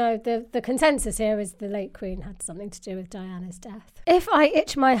 Oh. you know, the consensus here is the late Queen had something to do with Diana's death. If I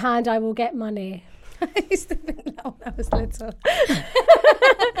itch my hand, I will get money. I used to think that when I was little.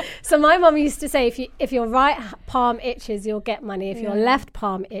 So my mum used to say, if your right palm itches, you'll get money. If your Yeah. left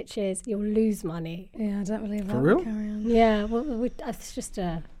palm itches, you'll lose money. Yeah, I don't believe that. For real? Carry on. Yeah, well, it's just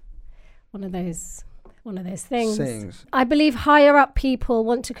one of those things. Sayings. I believe higher up people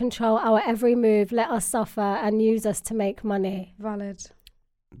want to control our every move, let us suffer, and use us to make money. Valid.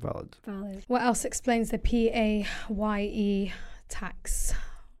 Valid. Valid. What else explains the PAYE tax?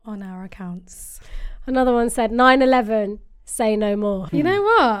 on our accounts. Another one said 9/11, say no more. You know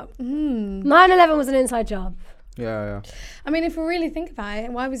what? 9/11 was an inside job. Yeah. I mean, if we really think about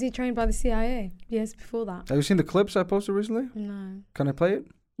it, why was he trained by the CIA years before that? Have you seen the clips I posted recently? No. Can I play it?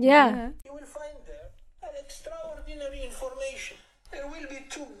 Yeah. You will find there an extraordinary information. There will be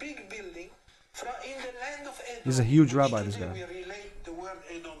two big buildings in the land of Edom. He's a huge rabbi, this guy. We relate the word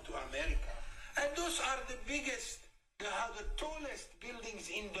Edom to America. And those are the biggest, the tallest buildings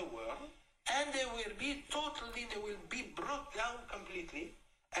in the world. And they will be brought down completely.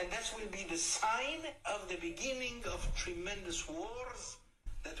 And that will be the sign of the beginning of tremendous wars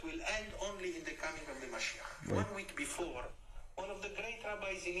that will end only in the coming of the Mashiach. 1 week before, one of the great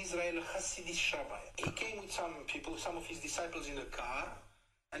rabbis in Israel, Hasidic rabbi, he came with some people, some of his disciples in a car,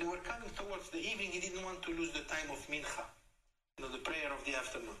 and they were coming towards the evening. He didn't want to lose the time of Mincha, the prayer of the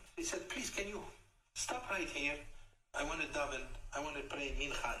afternoon. He said, please, can you stop right here? I want to daven, I want to pray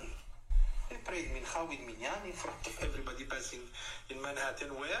Mincha here. They prayed Mincha with Minyan in front of everybody passing in Manhattan,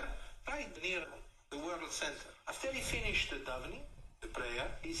 where? Right near the World Center. After he finished the davening, the prayer,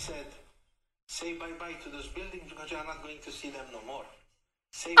 he said, say bye-bye to those buildings because you are not going to see them no more.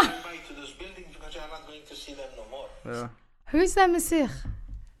 Say bye-bye to those buildings because you are not going to see them no more. Yeah. Who's that Masih?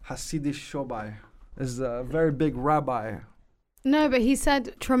 Hasidic Shobai is a very big rabbi. No, but he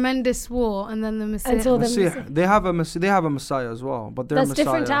said tremendous war, and then the Masih. Until the Messiah. They have a Messiah as well, but their That's Messiah.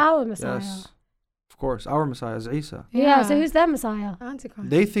 different to our Messiah. Yes, of course, our Messiah is Isa. Yeah, so who's their Messiah? Antichrist.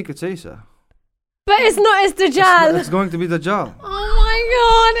 They think it's Isa. But it's not, it's Dajjal. It's going to be Dajjal. Oh my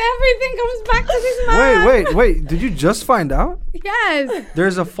God! Everything comes back to this man. Wait! Did you just find out? Yes.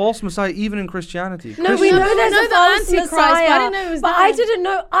 There's a false Messiah even in Christianity. No, we know there's a the false Antichrist, Messiah. but I didn't know it was but that. I didn't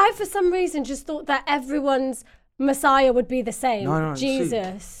know. I, for some reason, just thought that everyone's Messiah would be the same. No,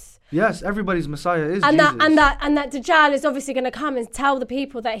 Jesus. Yes, everybody's Messiah is And Jesus. that Dajjal is obviously going to come and tell the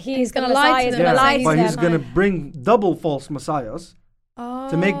people that he's gonna the lie to Messiah. He's them. going to Yeah, lie to but them. he's going to bring double false messiahs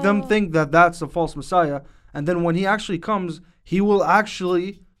to make them think that that's a false Messiah. And then when he actually comes, he will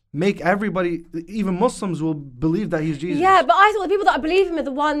actually make everybody, even Muslims, will believe that he's Jesus. Yeah, but I thought the people that believe him are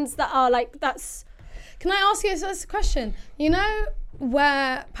the ones that are like, that's... Can I ask you a question? You know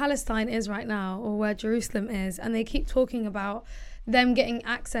where Palestine is right now, or where Jerusalem is, and they keep talking about them getting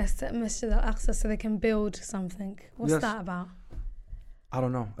access to Masjid al-Aqsa so they can build something. What's Yes. that about? I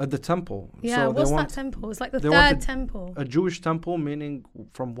don't know. At the temple. Yeah, So what's they want that temple? It's like the they third wanted temple. a Jewish temple, meaning,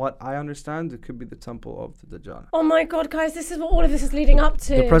 from what I understand, it could be the temple of the Dajjal. Oh my God, guys, this is what all of this is leading up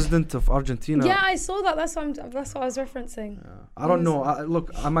to. The president of Argentina. Yeah, I saw that. That's what I was referencing. I don't know.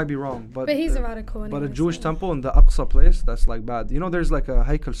 Look, I might be wrong, but But he's a radical But a anyway, Jewish so- temple in the Aqsa place, that's like bad. You know, there's like a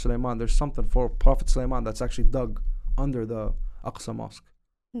Haykal Sulaiman. There's something for Prophet Sulaiman that's actually dug under the Aqsa mosque.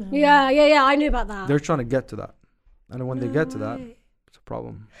 No. Yeah, I knew about that. They're trying to get to that, and when they get to that, way. it's a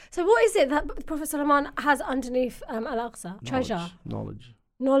problem. So what is it that Prophet Solomon has underneath Al-Aqsa? Treasure?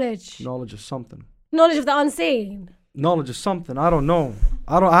 Knowledge of something. Knowledge of the unseen? Knowledge of something. I don't know.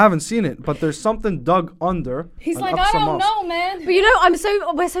 I haven't seen it, but there's something dug under. He's an like, Aqsa I don't mosque. know, man. But you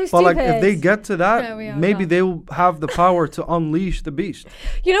know, we're so stupid. But like, if they get to that, Yeah, we are, maybe yeah. they will have the power to unleash the beast.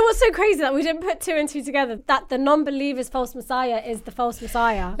 You know what's so crazy that we didn't put two and two together? That the non-believer's false Messiah is the false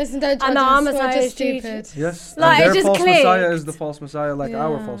Messiah. Listen, don't judge And us. our We're Messiah just is stupid. Yes, Like, and it their just false Messiah clicked. is the false Messiah, like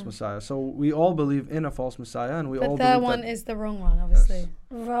our Yeah. false Messiah. So we all believe in a false Messiah, and we all But their believe one that is the wrong one, obviously.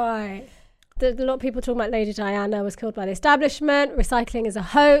 Right. A lot of people talking about Lady Diana was killed by the establishment, recycling is a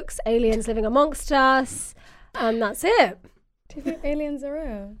hoax, aliens living amongst us, and that's it. Do you think aliens are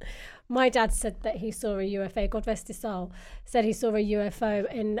real? My dad said that he saw a UFO, God rest his soul, said he saw a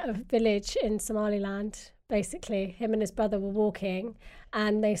UFO in a village in Somaliland. Basically, him and his brother were walking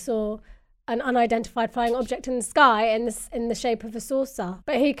and they saw an unidentified flying object in the sky in the shape of a saucer.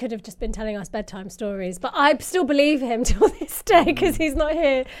 But he could have just been telling us bedtime stories. But I still believe him till this day because he's not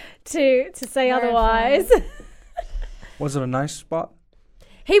here to say otherwise. Was it a nice spot?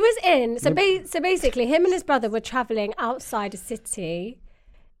 He was in. So basically, him and his brother were travelling outside a city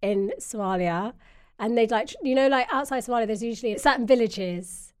in Somalia. And they'd like outside Somalia, there's usually certain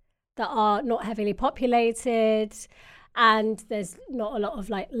villages that are not heavily populated. And there's not a lot of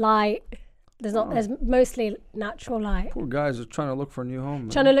light. There's mostly natural light. Poor guys are trying to look for a new home.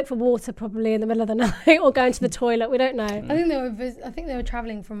 Trying to look for water probably in the middle of the night or going to the toilet. We don't know. I think they were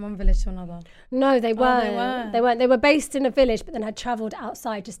traveling from one village to another. No, they weren't. they weren't. They weren't. They were based in a village, but then had travelled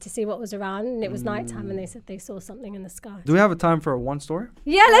outside just to see what was around. And it was nighttime, and they said they saw something in the sky. Do we have a time for one story?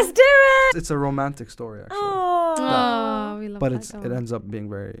 Yeah, let's do it. It's a romantic story, actually. Oh, we love But that. it ends up being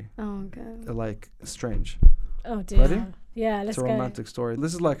very, Oh, okay. strange. Oh dear. Ready? Yeah, It's let's a go. romantic story.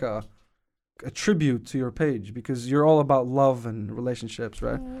 This is like a a tribute to your page because you're all about love and relationships,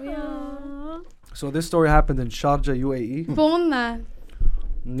 right? Yeah. So this story happened in Sharjah, UAE. Born there.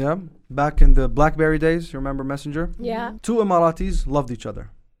 Yeah, back in the BlackBerry days. You remember Messenger? Yeah. Two Emiratis loved each other.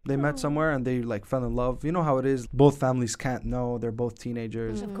 They met somewhere and they like fell in love. You know how it is. Both families can't know. They're both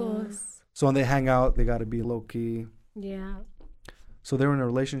teenagers. Of course. So when they hang out, they got to be low key. Yeah. So they were in a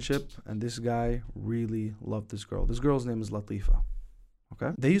relationship, and this guy really loved this girl. This girl's name is Latifa.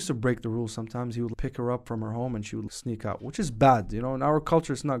 Okay? They used to break the rules sometimes. He would pick her up from her home, and she would sneak out, which is bad. You know, in our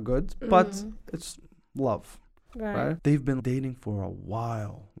culture, it's not good, but it's love. Right? They've been dating for a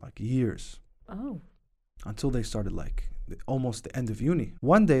while, like years. Oh. Until they started like almost the end of uni.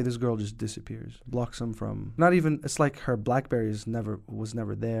 One day, this girl just disappears, blocks him from. Not even. It's like her BlackBerry was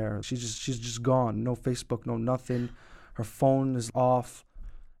never there. She's just gone. No Facebook, no nothing. Her phone is off.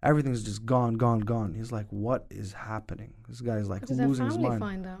 Everything's just gone. He's like, what is happening? This guy's like losing his mind.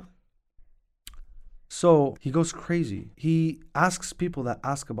 Find out? So he goes crazy. He asks people that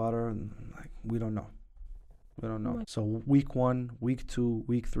ask about her, and like, we don't know. So week 1, week 2,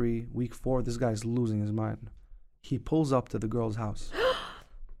 week 3, week 4, this guy's losing his mind. He pulls up to the girl's house,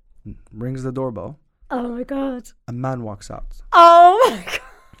 rings the doorbell. Oh my God. A man walks out. Oh my God.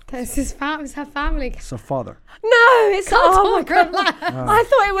 It's his it's her family. It's her father. No, it's oh my God. I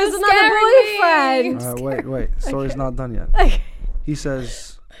thought it was another boyfriend. Wait. Story's not done yet. Okay. He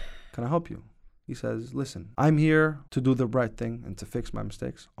says, can I help you? He says, listen, I'm here to do the right thing and to fix my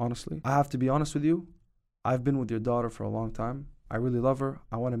mistakes, honestly. I have to be honest with you. I've been with your daughter for a long time. I really love her.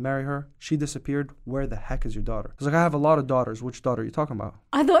 I want to marry her. She disappeared. Where the heck is your daughter? He's like, I have a lot of daughters. Which daughter are you talking about?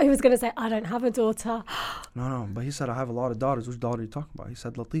 I thought he was going to say, I don't have a daughter. No. But he said, I have a lot of daughters. Which daughter are you talking about? He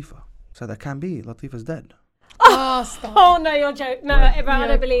said, Latifa. I said, that can't be. Latifa's dead. Oh, stop. Oh, no, you're joking. No, Ebrahim, I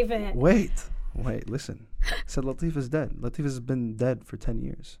don't believe it. Wait, listen. He said, Latifa's dead. Latifa's been dead for 10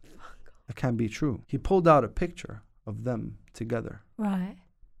 years. It can't be true. He pulled out a picture of them together. Right.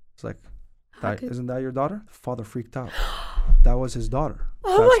 It's like, isn't that your daughter? The father freaked out. That was his daughter.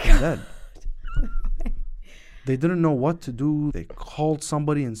 Oh my God. Dead. They didn't know what to do. They called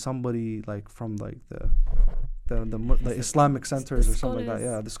somebody like from like the Islamic centers or something like that.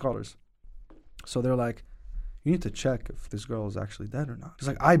 Yeah, the scholars. So they're like, you need to check if this girl is actually dead or not. He's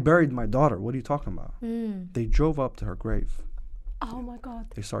like, I buried my daughter. What are you talking about? They drove up to her grave. Oh my God.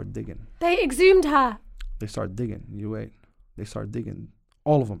 They started digging. They exhumed her. They started digging. They started digging.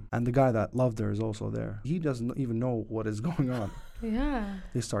 All of them. And the guy that loved her is also there. He doesn't even know what is going on. Yeah.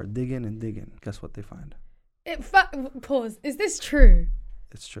 They start digging and digging. Guess what they find? Pause. Is this true?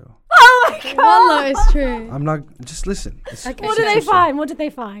 It's true. Oh my God. Wallah, it's true. I'm not... Just listen. Okay. What did they find? What did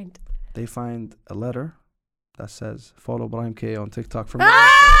they find? They find a letter that says, follow Ebrahim K on TikTok from... Oh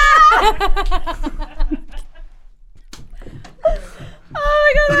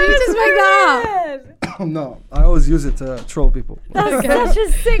my God. Did you just make that up? No, I always use it to troll people. That's such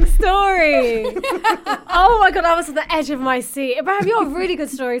a sick story. Oh my God, I was at the edge of my seat. Ebrahim, you're a really good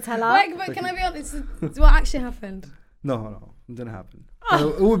storyteller. Wait, but can I be honest? It's what actually happened. No, it didn't happen.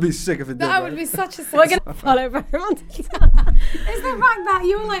 It would be sick if it did. That would be such a... We're going to follow Ebrahim on TikTok. Is the fact that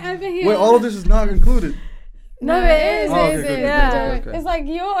you were like over here... Wait, all of this is not included. No, it is. Oh, It is. okay, Yeah. okay. It's like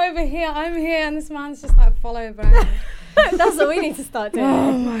you're over here, I'm here, and this man's just like follow Brian. That's what we need to start doing.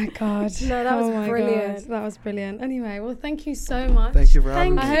 Oh my God. No, that was brilliant. God. That was brilliant. Anyway, well, thank you so much. Thank you for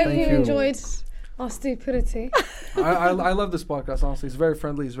having me. I hope Thank you enjoyed our stupidity. I love this podcast, honestly. It's very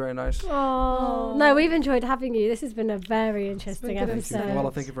friendly. It's very nice. Oh, no, we've enjoyed having you. This has been a very interesting good episode.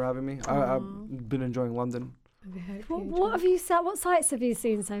 Well, thank you for having me. I've been enjoying London. What have you what sites have you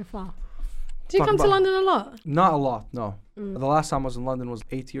seen so far? Do you come to London a lot? Not a lot, no. The last time I was in London was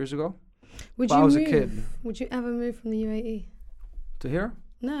 8 years ago. Would I you was move? a kid. Would you ever move from the UAE? To here?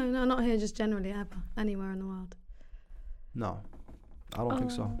 No, not here, just generally ever. Anywhere in the world. No. I don't think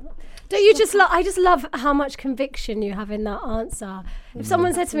so. Don't you just I just love how much conviction you have in that answer. If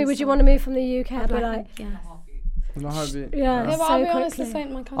someone said to me, would you want to move from the UK? I'd be like, yeah. You know how to be. Yeah, Yeah, but so I'll be honest, quickly. this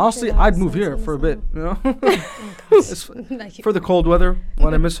ain't my country. Honestly, though, I'd so move it's here for a bit, you know? It's Like for the cold weather.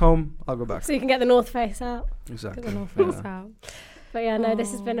 When I miss home, I'll go back. So you can get the North Face out. Exactly. the North Face out. But yeah, no,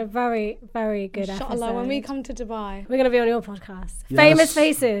 this has been a very, very good Inshallah, episode. when we come to Dubai. We're going to be on your podcast. Yes. Famous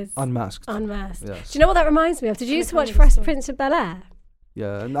Faces. Unmasked. Unmasked. Yes. Do you know what that reminds me of? Did you used to watch Kind of Fresh story. Prince of Bel-Air?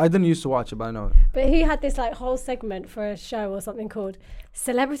 Yeah, and I didn't used to watch it, but I know it. But he had this like whole segment for a show or something called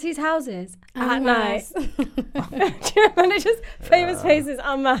Celebrities' Houses at night. Do you remember? Just Famous Faces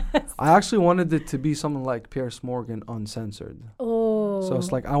Unmasked. I actually wanted it to be something like Pierce Morgan Uncensored. Oh. So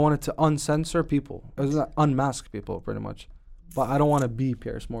it's like I wanted to uncensor people. It was not unmask people, pretty much. But I don't want to be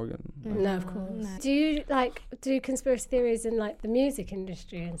Piers Morgan. No, of course. No. Do you do conspiracy theories in like the music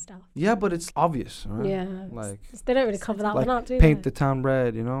industry and stuff? Yeah, but it's obvious, right? Yeah. Like they don't really cover that like one up, do paint they? the town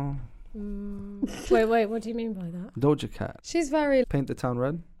red, you know? Wait, what do you mean by that? Doja Cat. She's very... Paint the town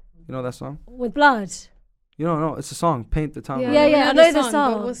red. You know that song? With blood? You don't know. It's a song. Paint the town red. Yeah, I know the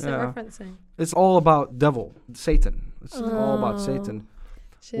song. But what's it referencing? It's all about devil, Satan. It's all about Satan.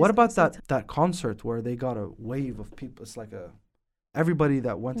 What about that concert where they got a wave of people? It's like everybody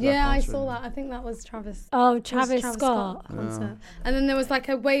that went to that concert. Yeah, I saw that. I think that was Travis. Oh, Travis Scott concert. And then there was like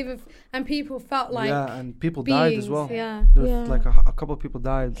a wave of, and people felt like and people died as well. Yeah. Like a couple of people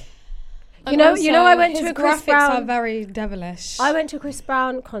died. You know, I went to a Chris Brown. Graphics are very devilish. I went to a Chris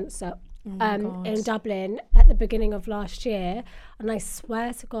Brown concert in Dublin at the beginning of last year, and I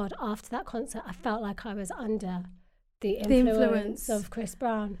swear to God, after that concert, I felt like I was under the influence of Chris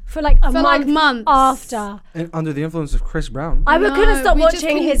Brown for like a month after. And under the influence of Chris Brown? I couldn't stop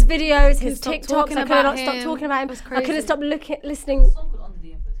watching his videos, his TikToks. I could not stop talking about him. I couldn't stop listening.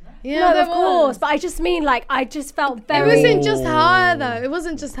 Yeah, no, of course. But I just mean, like, I just felt very... It wasn't just her, though. It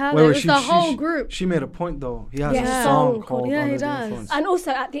wasn't just her, though. It was the whole group. She made a point, though. He has a song called Under the Influence. And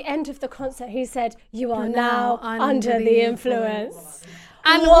also, at the end of the concert, he said, "You are now under the influence."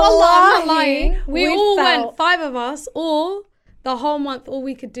 And wallah, I'm not lying. We all went, 5 of us, all... The whole month, all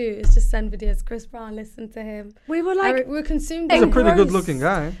we could do is just send videos. Chris Brown, listen to him. We were like... we were consumed. He's a pretty good-looking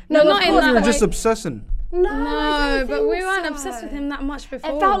guy. No, not in that way. We were just obsessing. No, but we weren't obsessed with him that much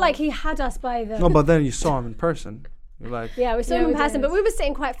before. It felt like he had us by the... No, but then you saw him in person. You're like... Yeah, we saw him in person, but we were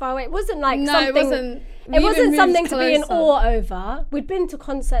sitting quite far away. It wasn't like something... It wasn't something to be in awe over. We'd been to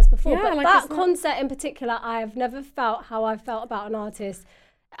concerts before, but like that concert in particular, I've never felt how I felt about an artist.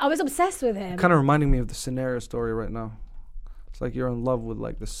 I was obsessed with him. Kind of reminding me of the scenario story right now. It's like you're in love with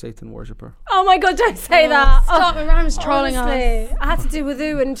like the Satan worshipper. Oh my God, don't say that. Stop, Ebrahim's trolling us. I had to do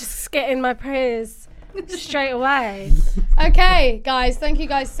wudu and just get in my prayers straight away. Okay, guys, thank you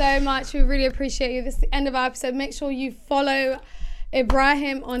guys so much. We really appreciate you. This is the end of our episode. Make sure you follow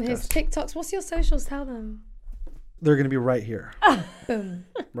Ebrahim on his TikToks. What's your socials? Tell them. They're going to be right here. Boom.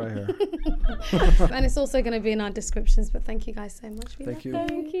 Right here. And it's also going to be in our descriptions, but thank you guys so much. Thank you.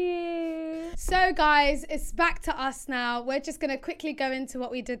 Thank you. So guys, it's back to us now. We're just going to quickly go into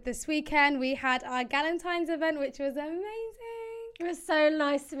what we did this weekend. We had our Galentine's event, which was amazing. It was so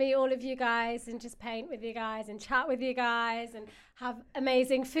nice to meet all of you guys and just paint with you guys and chat with you guys and have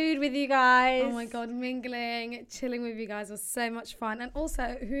amazing food with you guys. Oh my God, mingling, chilling with you guys was so much fun. And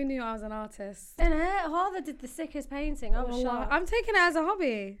also, who knew I was an artist? And Harvard did the sickest painting. I was shocked. I'm taking it as a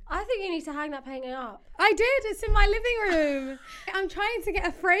hobby. I think you need to hang that painting up. I did. It's in my living room. I'm trying to get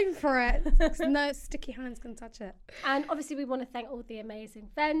a frame for it. No sticky hands can touch it. And obviously, we want to thank all the amazing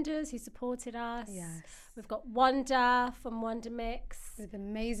vendors who supported us. Yes. We've got Wonder from Wonder Mix. With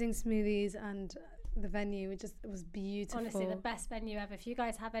amazing smoothies and the venue. It was beautiful. Honestly, the best venue ever. If you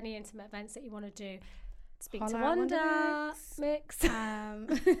guys have any intimate events that you want to do, speak to Wonder Mix.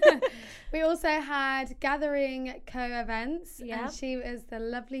 We also had Gathering Co-events. Yeah. And she was the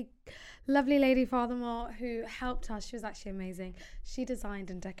lovely lady Fathermore who helped us. She was actually amazing. She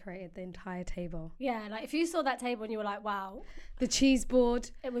designed and decorated the entire table. Yeah, like if you saw that table and you were like, wow. The cheese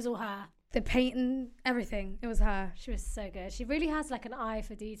board. It was all her. The painting, everything. It was her. She was so good. She really has like an eye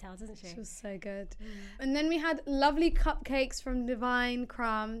for detail, doesn't she? She was so good. And then we had lovely cupcakes from Divine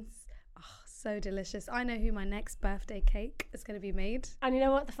Crumbs. Oh, so delicious. I know who my next birthday cake is going to be made. And you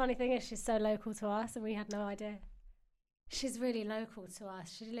know what? The funny thing is she's so local to us and we had no idea. She's really local to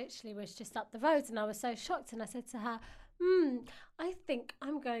us. She literally was just up the road and I was so shocked and I said to her, I think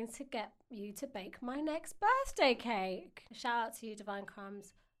I'm going to get you to bake my next birthday cake. Shout out to you, Divine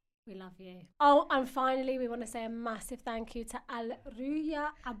Crumbs. We love you. Oh, and finally, we want to say a massive thank you to Al Ruya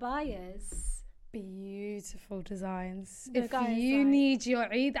Abayas. Beautiful designs. If you need your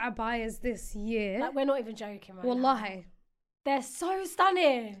Eid Abayas this year. Like, we're not even joking right Wallahi. now. They're so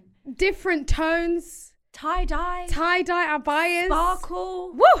stunning. Different tones. Tie-dye. Tie-dye Abayas.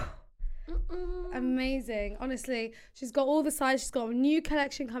 Sparkle. Woo! Amazing. Honestly, she's got all the sizes. She's got a new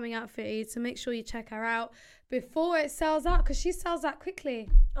collection coming out for Eid, so make sure you check her out before it sells out, because she sells out quickly.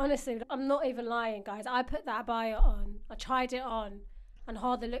 Honestly, I'm not even lying, guys. I put that abaya on. I tried it on, and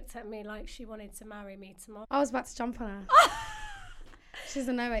Harder looked at me like she wanted to marry me tomorrow. I was about to jump on her. She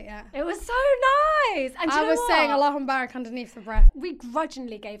doesn't know it yet. It was so nice. And I was saying Allah Mubarak underneath the breath. We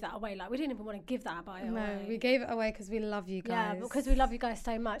grudgingly gave that away. Like, we didn't even want to give that away. No, we gave it away because we love you guys. Yeah, because we love you guys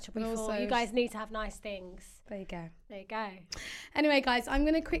so much. We also, thought you guys need to have nice things. There you go. There you go. Anyway, guys, I'm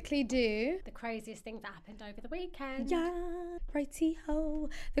going to quickly do the craziest things that happened over the weekend. Yeah, righty-ho.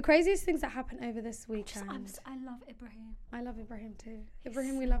 The craziest things that happened over this weekend. I love Ebrahim. I love Ebrahim too.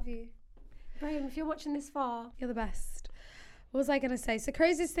 Ebrahim, we love you. Ebrahim, if you're watching this far, you're the best. What was I going to say? So,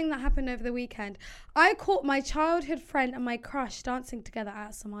 craziest thing that happened over the weekend. I caught my childhood friend and my crush dancing together at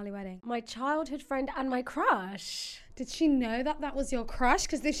a Somali wedding. My childhood friend and my crush? Did she know that that was your crush?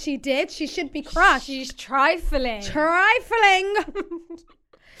 Because if she did, she should be crushed. She's trifling. Trifling.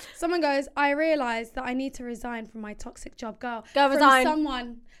 Someone goes, I realised that I need to resign from my toxic job. Go resign.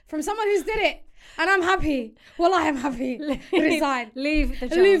 From someone who's did it. And I'm happy. Well, I am happy. Resign. Leave the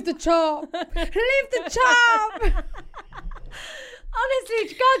job. Leave the job. Leave the job.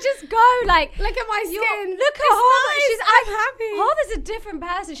 Honestly, girl, just go. Like, look at my skin. Look at her. Nice. I'm happy. Harder's a different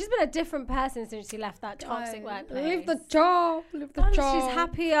person. She's been a different person since she left that toxic workplace. Leave the job. Leave the job. She's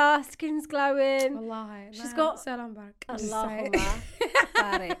happier. Skin's glowing. Wallahi. She's got Salam barak. Allahumma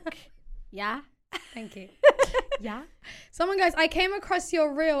barik. Yeah. Thank you. Yeah. Someone goes, I came across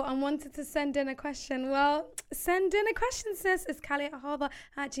your reel and wanted to send in a question. Well, send in a question, sis. It's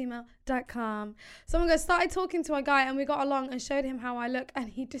kali@gmail.com. Someone goes, started talking to a guy and we got along and showed him how I look and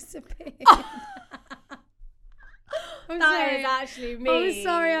he disappeared. That is actually mean. I'm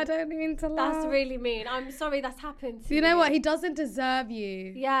sorry, I don't mean to laugh. That's really mean. I'm sorry that's happened to you. You know what? He doesn't deserve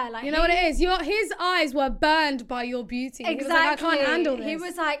you. Yeah, like you know what it is? His eyes were burned by your beauty. Exactly. He was like, I can't handle this. He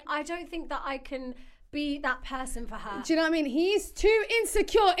was like, I don't think that I can be that person for her. Do you know what I mean? He's too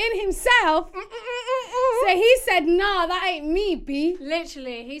insecure in himself. So he said, nah, that ain't me, B.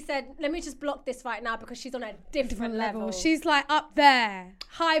 Literally, he said, let me just block this right now because she's on a different level. She's like up there.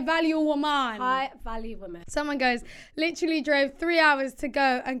 High value woman. High value woman. Someone goes, literally drove 3 hours to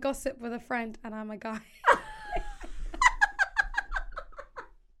go and gossip with a friend and I'm a guy.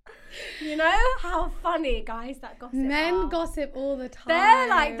 You know how funny guys that gossip Men are. gossip all the time. They're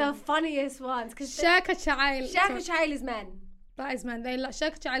like the funniest ones. Shaka Chail is men. That is men.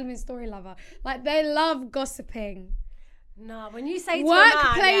 Shaka Chail means story lover. Like they love gossiping. No, when you say to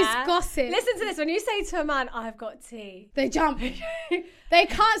workplace a man, gossip. Listen to this. When you say to a man, I've got tea. They jump. They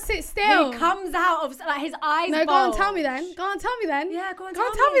can't sit still. He comes out of like his eyes. No, go on, tell me then. Go on, tell me then. Yeah, go on,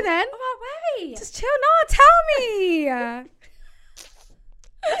 tell me then. Oh, wait. Just chill. No, tell me.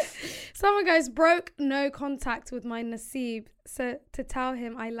 Someone goes, broke no contact with my Naseeb, so to tell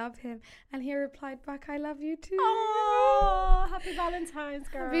him I love him, and he replied back, I love you too. Oh, happy Valentine's,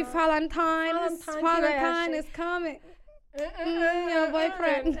 girl. Happy Valentine's. Valentine is coming. Your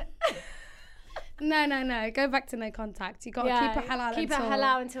boyfriend. No. Go back to no contact. You got to keep it halal. Keep it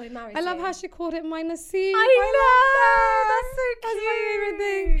halal until he marries you. I love how she called it my Naseeb. I know. That's so cute. That's my favorite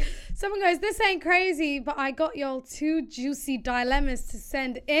thing. Someone goes, this ain't crazy, but I got y'all 2 juicy dilemmas to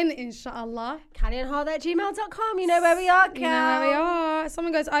send in, inshallah. KaliandHard@gmail.com. You know where we are, Cal. You know where we are.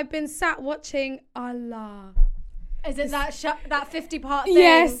 Someone goes, I've been sat watching Allah. Is it that 50-part thing?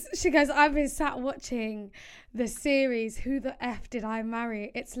 Yes. She goes, I've been sat watching the series Who the F Did I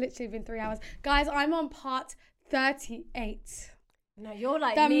Marry? It's literally been 3 hours. Guys, I'm on part 38. No, you're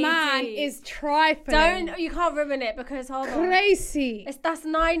like the man is trifling. You can't ruin it because hold on. Crazy. That's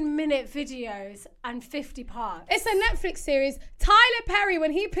 9-minute videos and 50 parts. It's a Netflix series. Tyler Perry,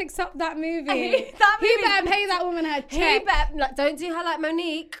 when he picks up that movie, he better pay that woman her check. Don't do her like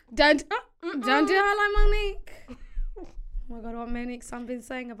Monique. Don't do her like Monique. Oh my God, what Monique's son been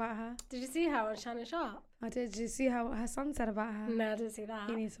saying about her? Did you see her on Shannon Sharp? I did. Did you see what her son said about her? No, I didn't see that.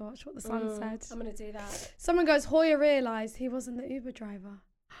 You need to watch what the son said. I'm going to do that. Someone goes, Hoya realised he wasn't the Uber driver.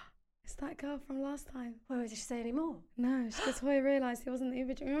 It's that girl from last time. Wait, did she say any more? No, she goes, Hoya realised he wasn't the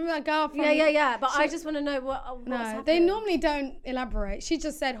Uber driver. Remember that girl from... Yeah. But I just want to know what's happened. They normally don't elaborate. She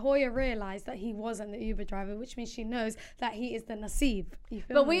just said Hoya realised that he wasn't the Uber driver, which means she knows that he is the Naseeb.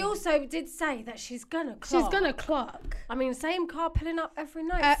 But we also did say that she's going to clock. She's going to clock. I mean, same car pulling up every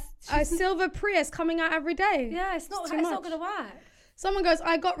night. A silver Prius coming out every day. Yeah, it's not going to work. Someone goes,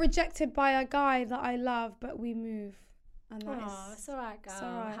 I got rejected by a guy that I love, but we move. And it's all right, girl. It's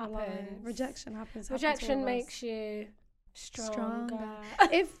all right. Happens. Rejection happens. Rejection makes you stronger.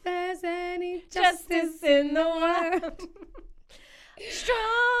 If there's any justice in the world.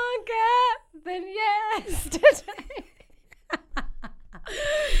 Stronger than yesterday.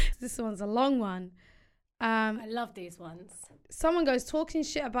 This one's a long one. I love these ones. Someone goes talking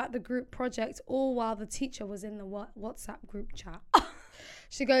shit about the group project all while the teacher was in the WhatsApp group chat.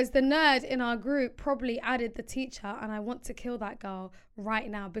 She goes, the nerd in our group probably added the teacher, and I want to kill that girl right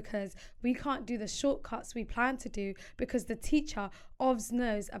now because we can't do the shortcuts we plan to do because the teacher obvs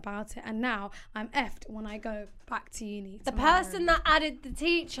knows about it, and now I'm effed when I go back to uni The tomorrow. person that added the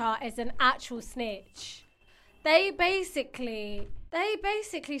teacher is an actual snitch. They basically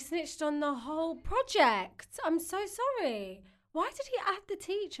snitched on the whole project. I'm so sorry. Why did he add the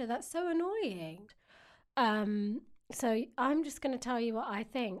teacher? That's so annoying. So I'm just going to tell you what I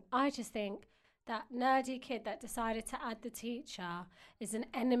think. I just think that nerdy kid that decided to add the teacher is an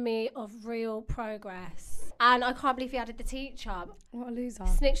enemy of real progress. And I can't believe he added the teacher. What a loser.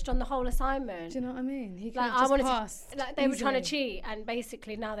 Snitched on the whole assignment. Do you know what I mean? He could Like, have just passed. they were trying to cheat, and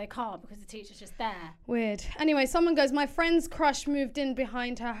basically now they can't because the teacher's just there. Weird. Anyway, someone goes, my friend's crush moved in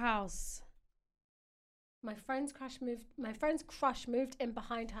behind her house. My friend's crush moved in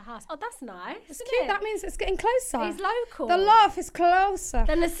behind her house. Oh, that's nice. It's isn't cute. it? That means it's getting closer. He's local. The laugh is closer.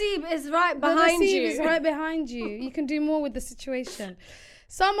 The Nasib is right behind the you. Nasib is right behind you. You can do more with the situation.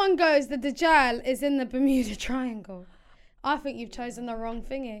 Someone goes, the Dajjal is in the Bermuda Triangle. I think you've chosen the wrong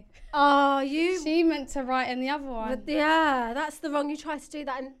thingy. Oh, you... She meant to write in the other one. But yeah, that's the wrong... You tried to do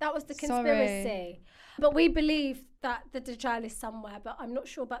that, and that was the conspiracy. Sorry. But we believe that the Dajjal is somewhere, but I'm not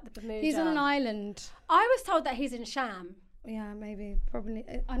sure about the Bermuda. He's on an island. I was told that he's in Sham. Yeah, maybe. Probably.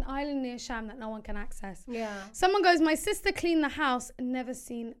 An island near Sham that no one can access. Yeah. Someone goes, my sister cleaned the house, never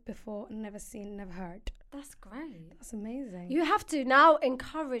seen before, never heard. That's great. That's amazing. You have to now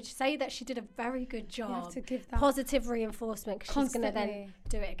say that she did a very good job. You have to give that positive reinforcement because she's going to then constantly.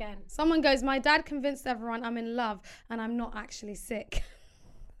 do it again. Someone goes, my dad convinced everyone I'm in love and I'm not actually sick.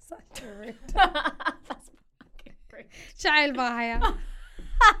 Such a rude. That's fucking rude. Child bahaya.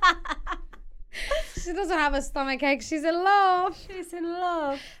 She doesn't have a stomach ache. She's in love. She's in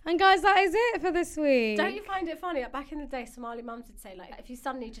love. And guys, that is it for this week. Don't you find it funny? Like back in the day, Somali mums would say, like, if you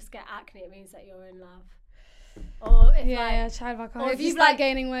suddenly just get acne, it means that you're in love. Or if child bahaya. or If you start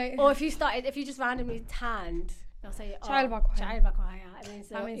gaining weight. Or if you just randomly tanned, they'll say, Child bahaya. Child bahaya. It means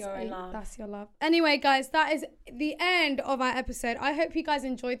that you're in love. That's your love. Anyway, guys, that is the end of our episode. I hope you guys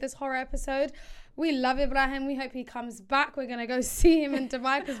enjoyed this horror episode. We love Ebrahim. We hope he comes back. We're going to go see him in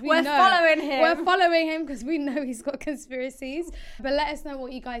Dubai because we're following him. We're following him because we know he's got conspiracies. But let us know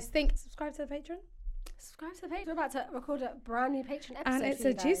what you guys think. Subscribe to the Patreon. Subscribe to the Patreon. We're about to record a brand new Patreon episode. And it's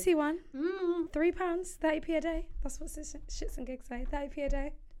a juicy one. £3, 30p a day. That's what shits and gigs say. 30p a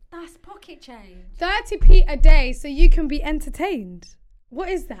day. That's pocket change. 30p a day so you can be entertained. What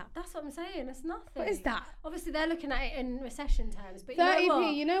is that? That's what I'm saying. It's nothing. What is that? Obviously, they're looking at it in recession terms. But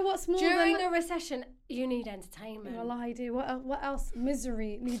 30p. You know what's more during than a recession, you need entertainment. Well, I do. What else?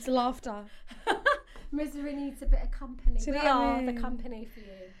 Misery needs laughter. Misery needs a bit of company. Do you We know what I are the mean? company for you.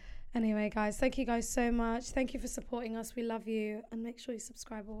 Anyway, guys, thank you guys so much. Thank you for supporting us. We love you. And make sure you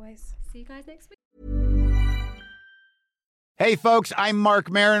subscribe always. See you guys next week. Hey, folks, I'm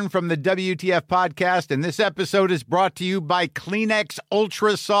Mark Maron from the WTF Podcast, and this episode is brought to you by Kleenex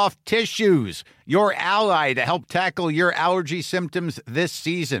Ultra Soft Tissues, your ally to help tackle your allergy symptoms this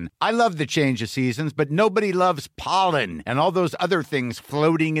season. I love the change of seasons, but nobody loves pollen and all those other things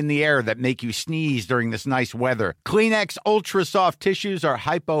floating in the air that make you sneeze during this nice weather. Kleenex Ultra Soft Tissues are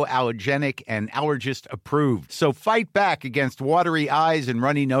hypoallergenic and allergist approved, so fight back against watery eyes and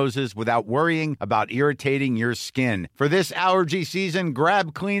runny noses without worrying about irritating your skin. For this allergy season,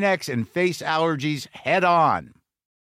 grab Kleenex and face allergies head on.